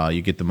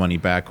 you get the money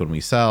back when we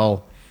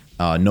sell,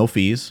 no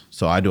fees.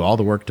 So I do all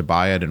the work to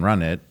buy it and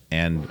run it,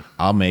 and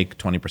I'll make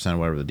 20% of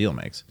whatever the deal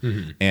makes.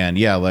 Mm-hmm. And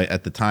yeah, like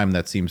at the time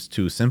that seems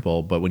too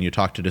simple, but when you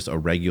talk to just a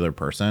regular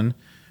person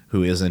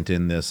who isn't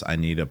in this, I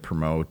need a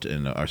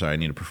I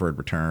need a preferred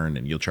return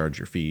and you'll charge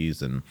your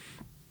fees. And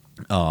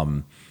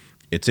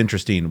it's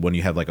interesting when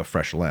you have like a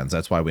fresh lens.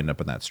 That's why we ended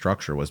up in that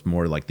structure, was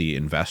more like the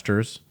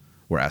investors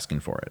were asking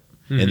for it.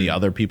 Mm-hmm. And the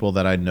other people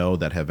that I know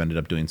that have ended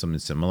up doing something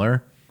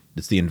similar,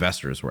 it's the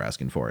investors were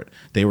asking for it.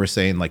 They were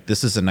saying like,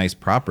 this is a nice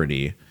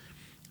property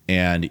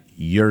and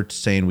you're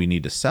saying we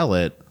need to sell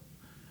it,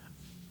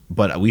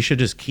 but we should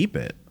just keep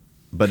it.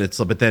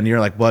 But then you're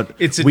like, what?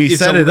 We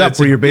set it up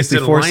where you're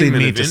basically forcing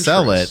me to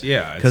sell it.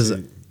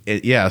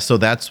 Yeah. So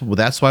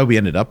that's why we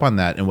ended up on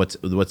that. And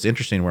what's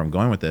interesting, where I'm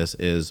going with this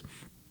is,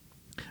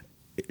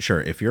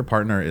 sure, if your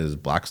partner is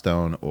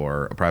Blackstone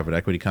or a private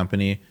equity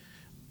company,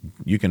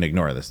 you can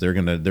ignore this. They're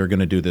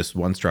gonna do this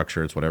one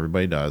structure. It's what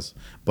everybody does.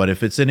 But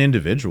if it's an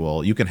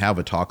individual, you can have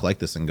a talk like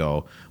this and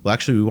go, well,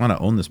 actually, we want to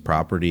own this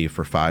property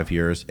for 5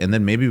 years, and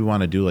then maybe we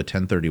want to do a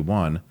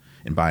 1031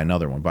 and buy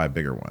another one, buy a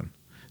bigger one.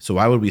 So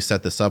why would we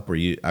set this up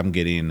where I'm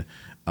getting,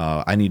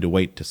 I need to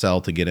wait to sell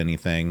to get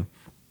anything,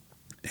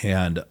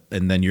 and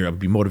then you're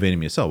be motivating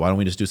me to sell? Why don't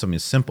we just do something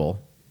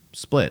simple,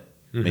 split?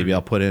 Mm-hmm. Maybe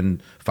I'll put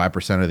in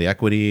 5% of the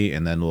equity,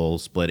 and then we'll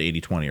split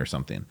 80-20 or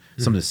something.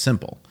 Mm-hmm. Something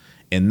simple.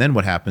 And then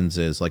what happens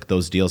is, like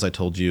those deals I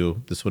told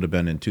you, this would have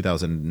been in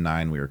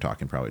 2009, we were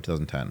talking, probably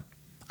 2010.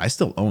 I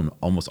still own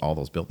almost all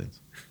those buildings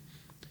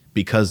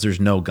because there's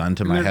no gun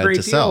to my head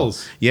to sell.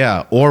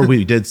 Yeah, or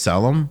we did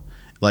sell them.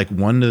 Like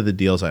one of the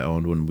deals I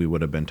owned when we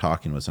would have been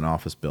talking was an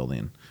office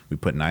building. We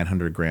put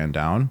 $900,000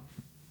 down.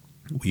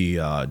 We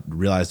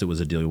realized it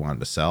was a deal we wanted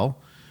to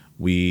sell.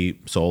 We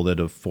sold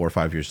it 4 or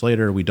 5 years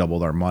later. We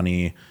doubled our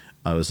money.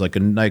 It was like a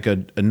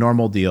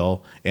normal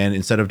deal. And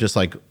instead of just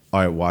like, all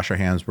right, wash our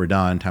hands, we're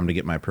done, time to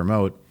get my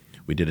promote,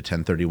 we did a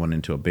 1031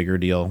 into a bigger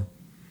deal.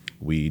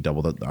 We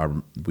doubled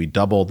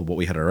what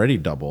we had already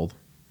doubled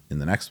in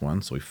the next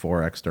one. So we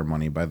 4x'd our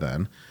money by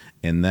then.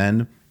 And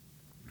then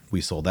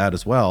we sold that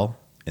as well,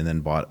 and then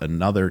bought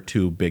another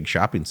 2 big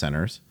shopping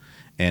centers.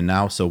 And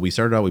now, so we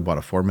started out, we bought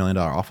a $4 million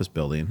office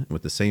building.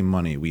 With the same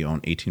money, we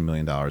own $18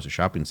 million of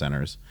shopping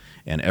centers.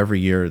 And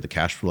every year, the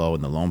cash flow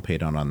and the loan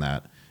paid on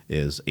that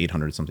is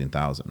 800-something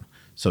thousand.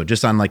 So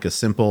just on like a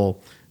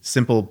simple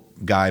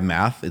guy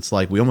math, it's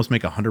like we almost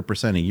make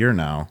 100% a year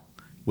now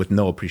with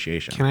no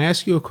appreciation. Can I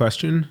ask you a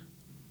question?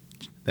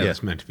 That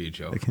was meant to be a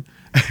joke.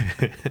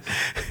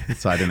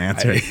 So I didn't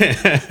answer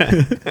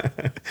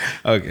it.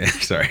 Okay,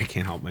 sorry, I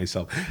can't help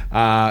myself.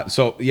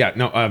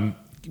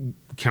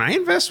 Can I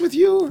invest with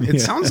you? It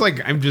sounds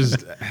like I'm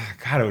just,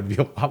 God, it would be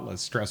a lot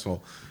less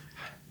stressful.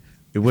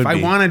 It would if be.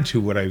 I wanted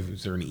to,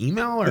 is there an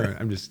email or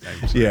I'm just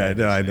yeah,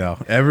 no, I know.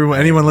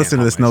 Anyone listening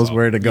to this knows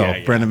where to go.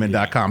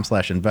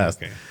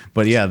 Brenneman.com/invest. Okay.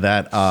 But yeah,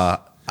 that,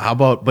 how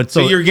about,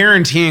 so you're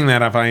guaranteeing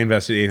that if I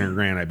invested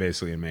 $800,000, I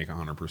basically make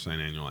 100%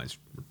 annualized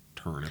return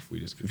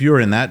if you were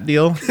in that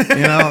deal,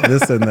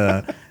 this and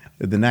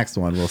the next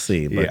one, we'll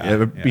see.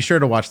 But be sure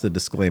to watch the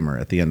disclaimer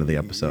at the end of the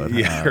episode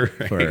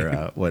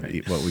for what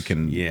we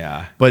can.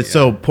 Yeah. But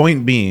so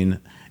point being,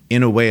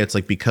 in a way, it's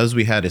like, because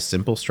we had a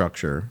simple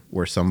structure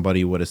where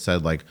somebody would have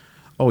said like,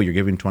 oh, you're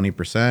giving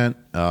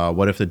 20%.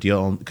 What if the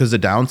deal, because the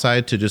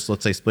downside to just,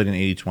 let's say, splitting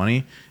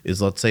 80-20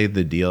 is, let's say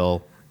the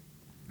deal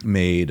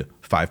made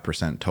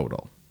 5%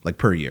 total, like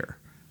per year,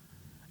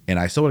 and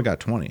I still would have got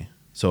 20.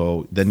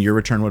 So then your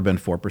return would have been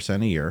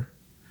 4% a year,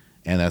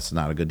 and that's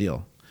not a good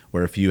deal.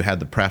 Where if you had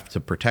the pref to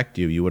protect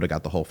you, you would have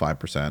got the whole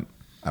 5%.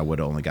 I would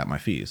have only got my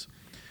fees.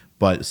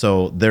 But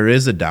so there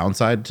is a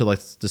downside to like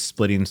just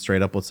splitting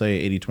straight up, let's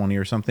say 80-20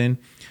 or something.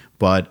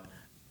 But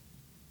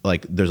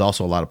like there's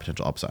also a lot of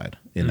potential upside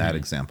in that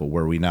example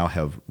where we now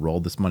have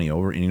rolled this money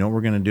over. And you know what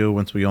we're going to do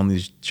once we own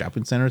these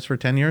shopping centers for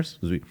 10 years?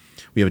 Because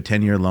we have a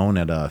 10-year loan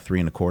at a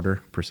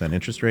 3.25%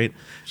 interest rate.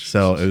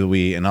 So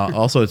and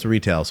also it's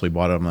retail. So we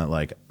bought them at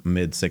like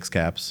mid 6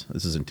 caps.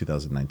 This is in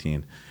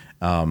 2019.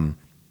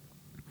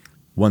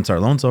 Once our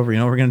loan's over, you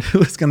know what we're going to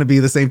do? It's going to be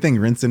the same thing,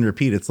 rinse and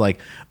repeat. It's like,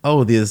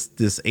 oh, this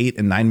 $8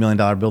 and $9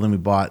 million building we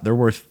bought, they're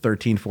worth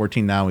 13,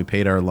 14 now. We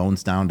paid our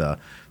loans down to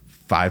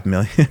 $5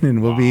 million,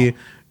 and we'll be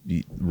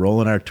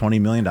rolling our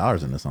 $20 million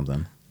into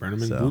something.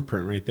 Brenneman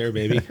Blueprint right there,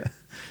 baby.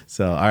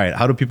 So, all right,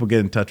 how do people get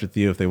in touch with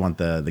you if they want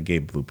the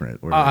Gabe Blueprint?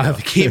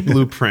 The Gabe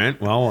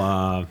Blueprint.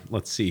 Well,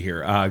 let's see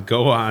here.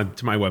 Go on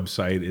to my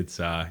website.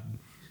 It's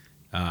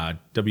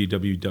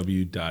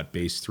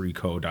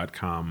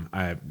www.base3co.com.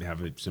 I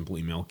have a simple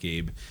email,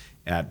 Gabe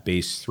at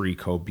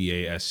base3co,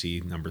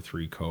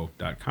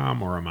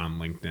 BASE3co.com, or I'm on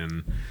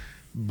LinkedIn,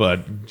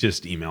 but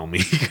just email me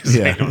because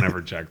I don't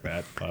ever check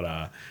that.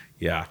 But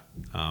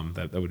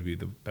that would be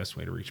the best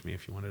way to reach me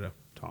if you wanted to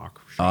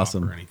talk, shop,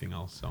 or anything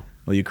else. So,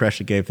 well, you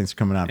crushed it, Gabe. Thanks for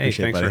coming on. Hey,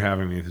 Appreciate it, thanks buddy. for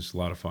having me. This is a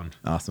lot of fun.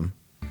 Awesome.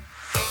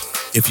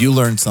 If you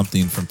learned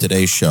something from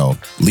today's show,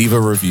 leave a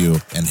review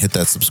and hit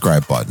that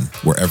subscribe button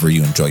wherever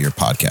you enjoy your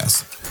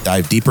podcast.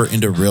 Dive deeper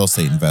into real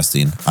estate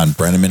investing on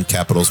Brenneman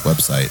Capital's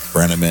website,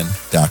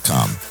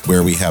 brenneman.com,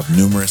 where we have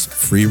numerous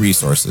free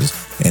resources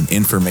and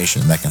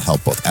information that can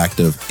help both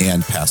active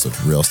and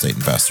passive real estate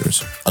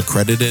investors.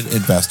 Accredited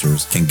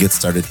investors can get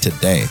started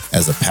today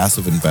as a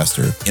passive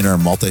investor in our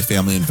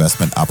multifamily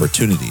investment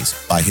opportunities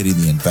by hitting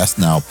the Invest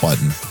Now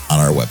button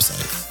on our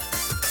website.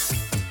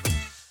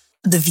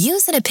 The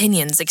views and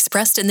opinions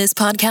expressed in this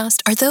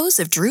podcast are those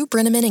of Drew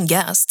Brenneman and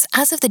guests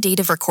as of the date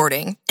of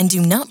recording and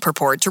do not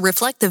purport to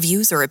reflect the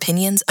views or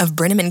opinions of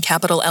Brenneman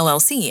Capital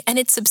LLC and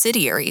its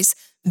subsidiaries.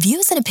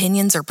 Views and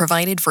opinions are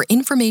provided for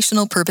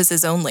informational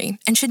purposes only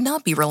and should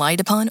not be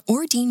relied upon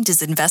or deemed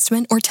as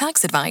investment or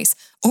tax advice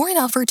or an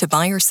offer to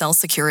buy or sell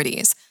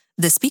securities.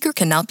 The speaker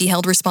cannot be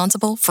held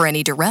responsible for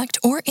any direct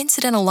or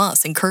incidental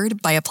loss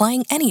incurred by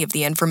applying any of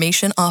the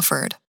information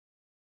offered.